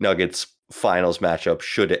Heat Nuggets finals matchup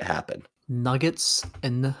should it happen? Nuggets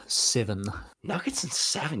in 7. Nuggets in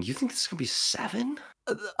 7? You think this is gonna be 7?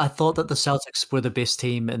 I thought that the Celtics were the best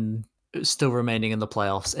team and still remaining in the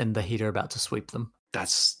playoffs, and the Heat are about to sweep them.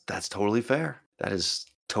 That's totally fair. That is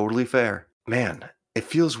totally fair. Man, it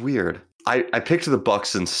feels weird. I picked the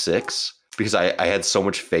Bucks in 6 because I had so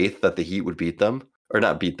much faith that the Heat would beat them, or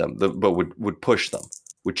not beat them, but would push them,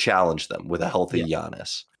 would challenge them with a healthy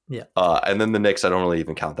Giannis. Yeah. And then the Knicks, I don't really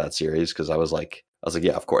even count that series because I was like,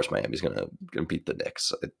 yeah, of course Miami's gonna beat the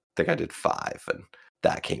Knicks. I think I did 5, and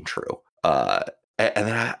that came true. And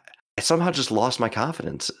then I somehow just lost my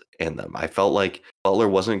confidence in them. I felt like Butler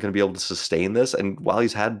wasn't going to be able to sustain this, and while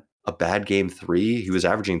he's had a bad game 3, he was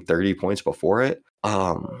averaging 30 points before it.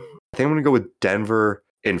 I think I'm going to go with Denver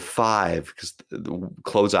in 5 because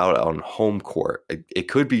close out on home court. It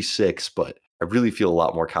could be 6, but I really feel a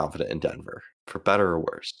lot more confident in Denver, for better or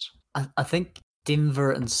worse. I think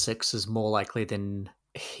Denver in 6 is more likely than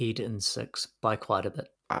Heat in 6 by quite a bit.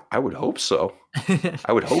 I would hope so.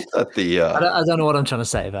 I would hope that the... I don't know what I'm trying to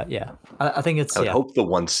say, but yeah. I think it's... I would hope the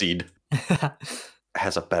 1 seed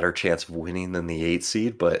has a better chance of winning than the 8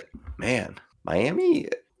 seed, but man,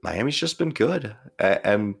 Miami's just been good.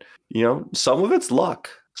 And, some of it's luck.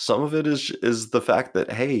 Some of it is the fact that,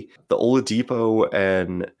 hey, the Oladipo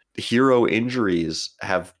and Hero injuries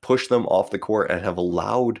have pushed them off the court and have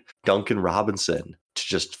allowed Duncan Robinson to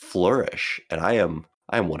just flourish. And I am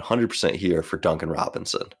 100% here for Duncan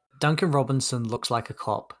Robinson. Duncan Robinson looks like a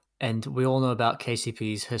cop, and we all know about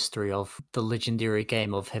KCP's history of the legendary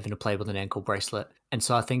game of having to play with an ankle bracelet. And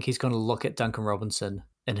so I think he's going to look at Duncan Robinson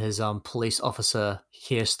in his police officer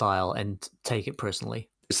hairstyle and take it personally.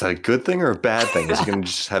 Is that a good thing or a bad thing? Is he going to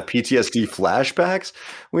just have PTSD flashbacks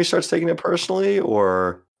when he starts taking it personally,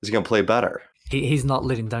 or is he going to play better? He's not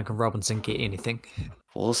letting Duncan Robinson get anything.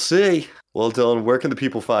 We'll see. Well, Dylan, where can the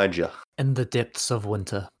people find you? In the depths of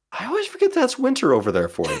winter. I always forget that's winter over there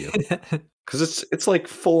for you. Because it's like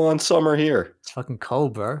full-on summer here. It's fucking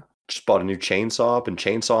cold, bro. Just bought a new chainsaw. Been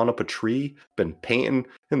chainsawing up a tree. Been painting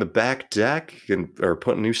in the back deck. Or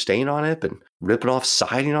putting a new stain on it. Been ripping off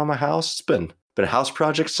siding on my house. It's been house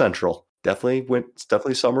project central. It's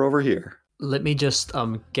definitely summer over here. Let me just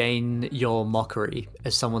gain your mockery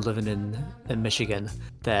as someone living in Michigan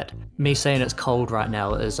that me saying it's cold right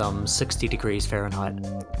now is 60 degrees Fahrenheit.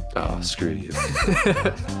 Oh, screw you.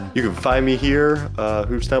 You can find me here,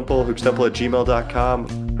 Hoops Temple at gmail.com,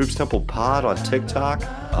 Hoops Temple Pod on TikTok.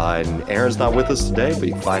 And Aaron's not with us today, but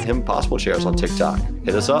you can find him Possible Shares on TikTok.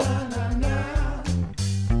 Hit us up.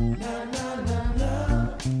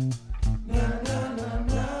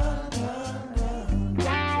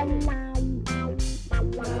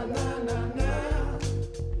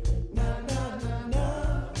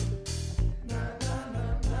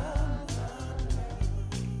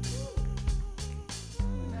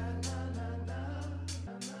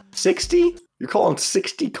 60? You're calling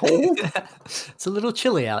 60 cold? It's a little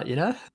chilly out, you know?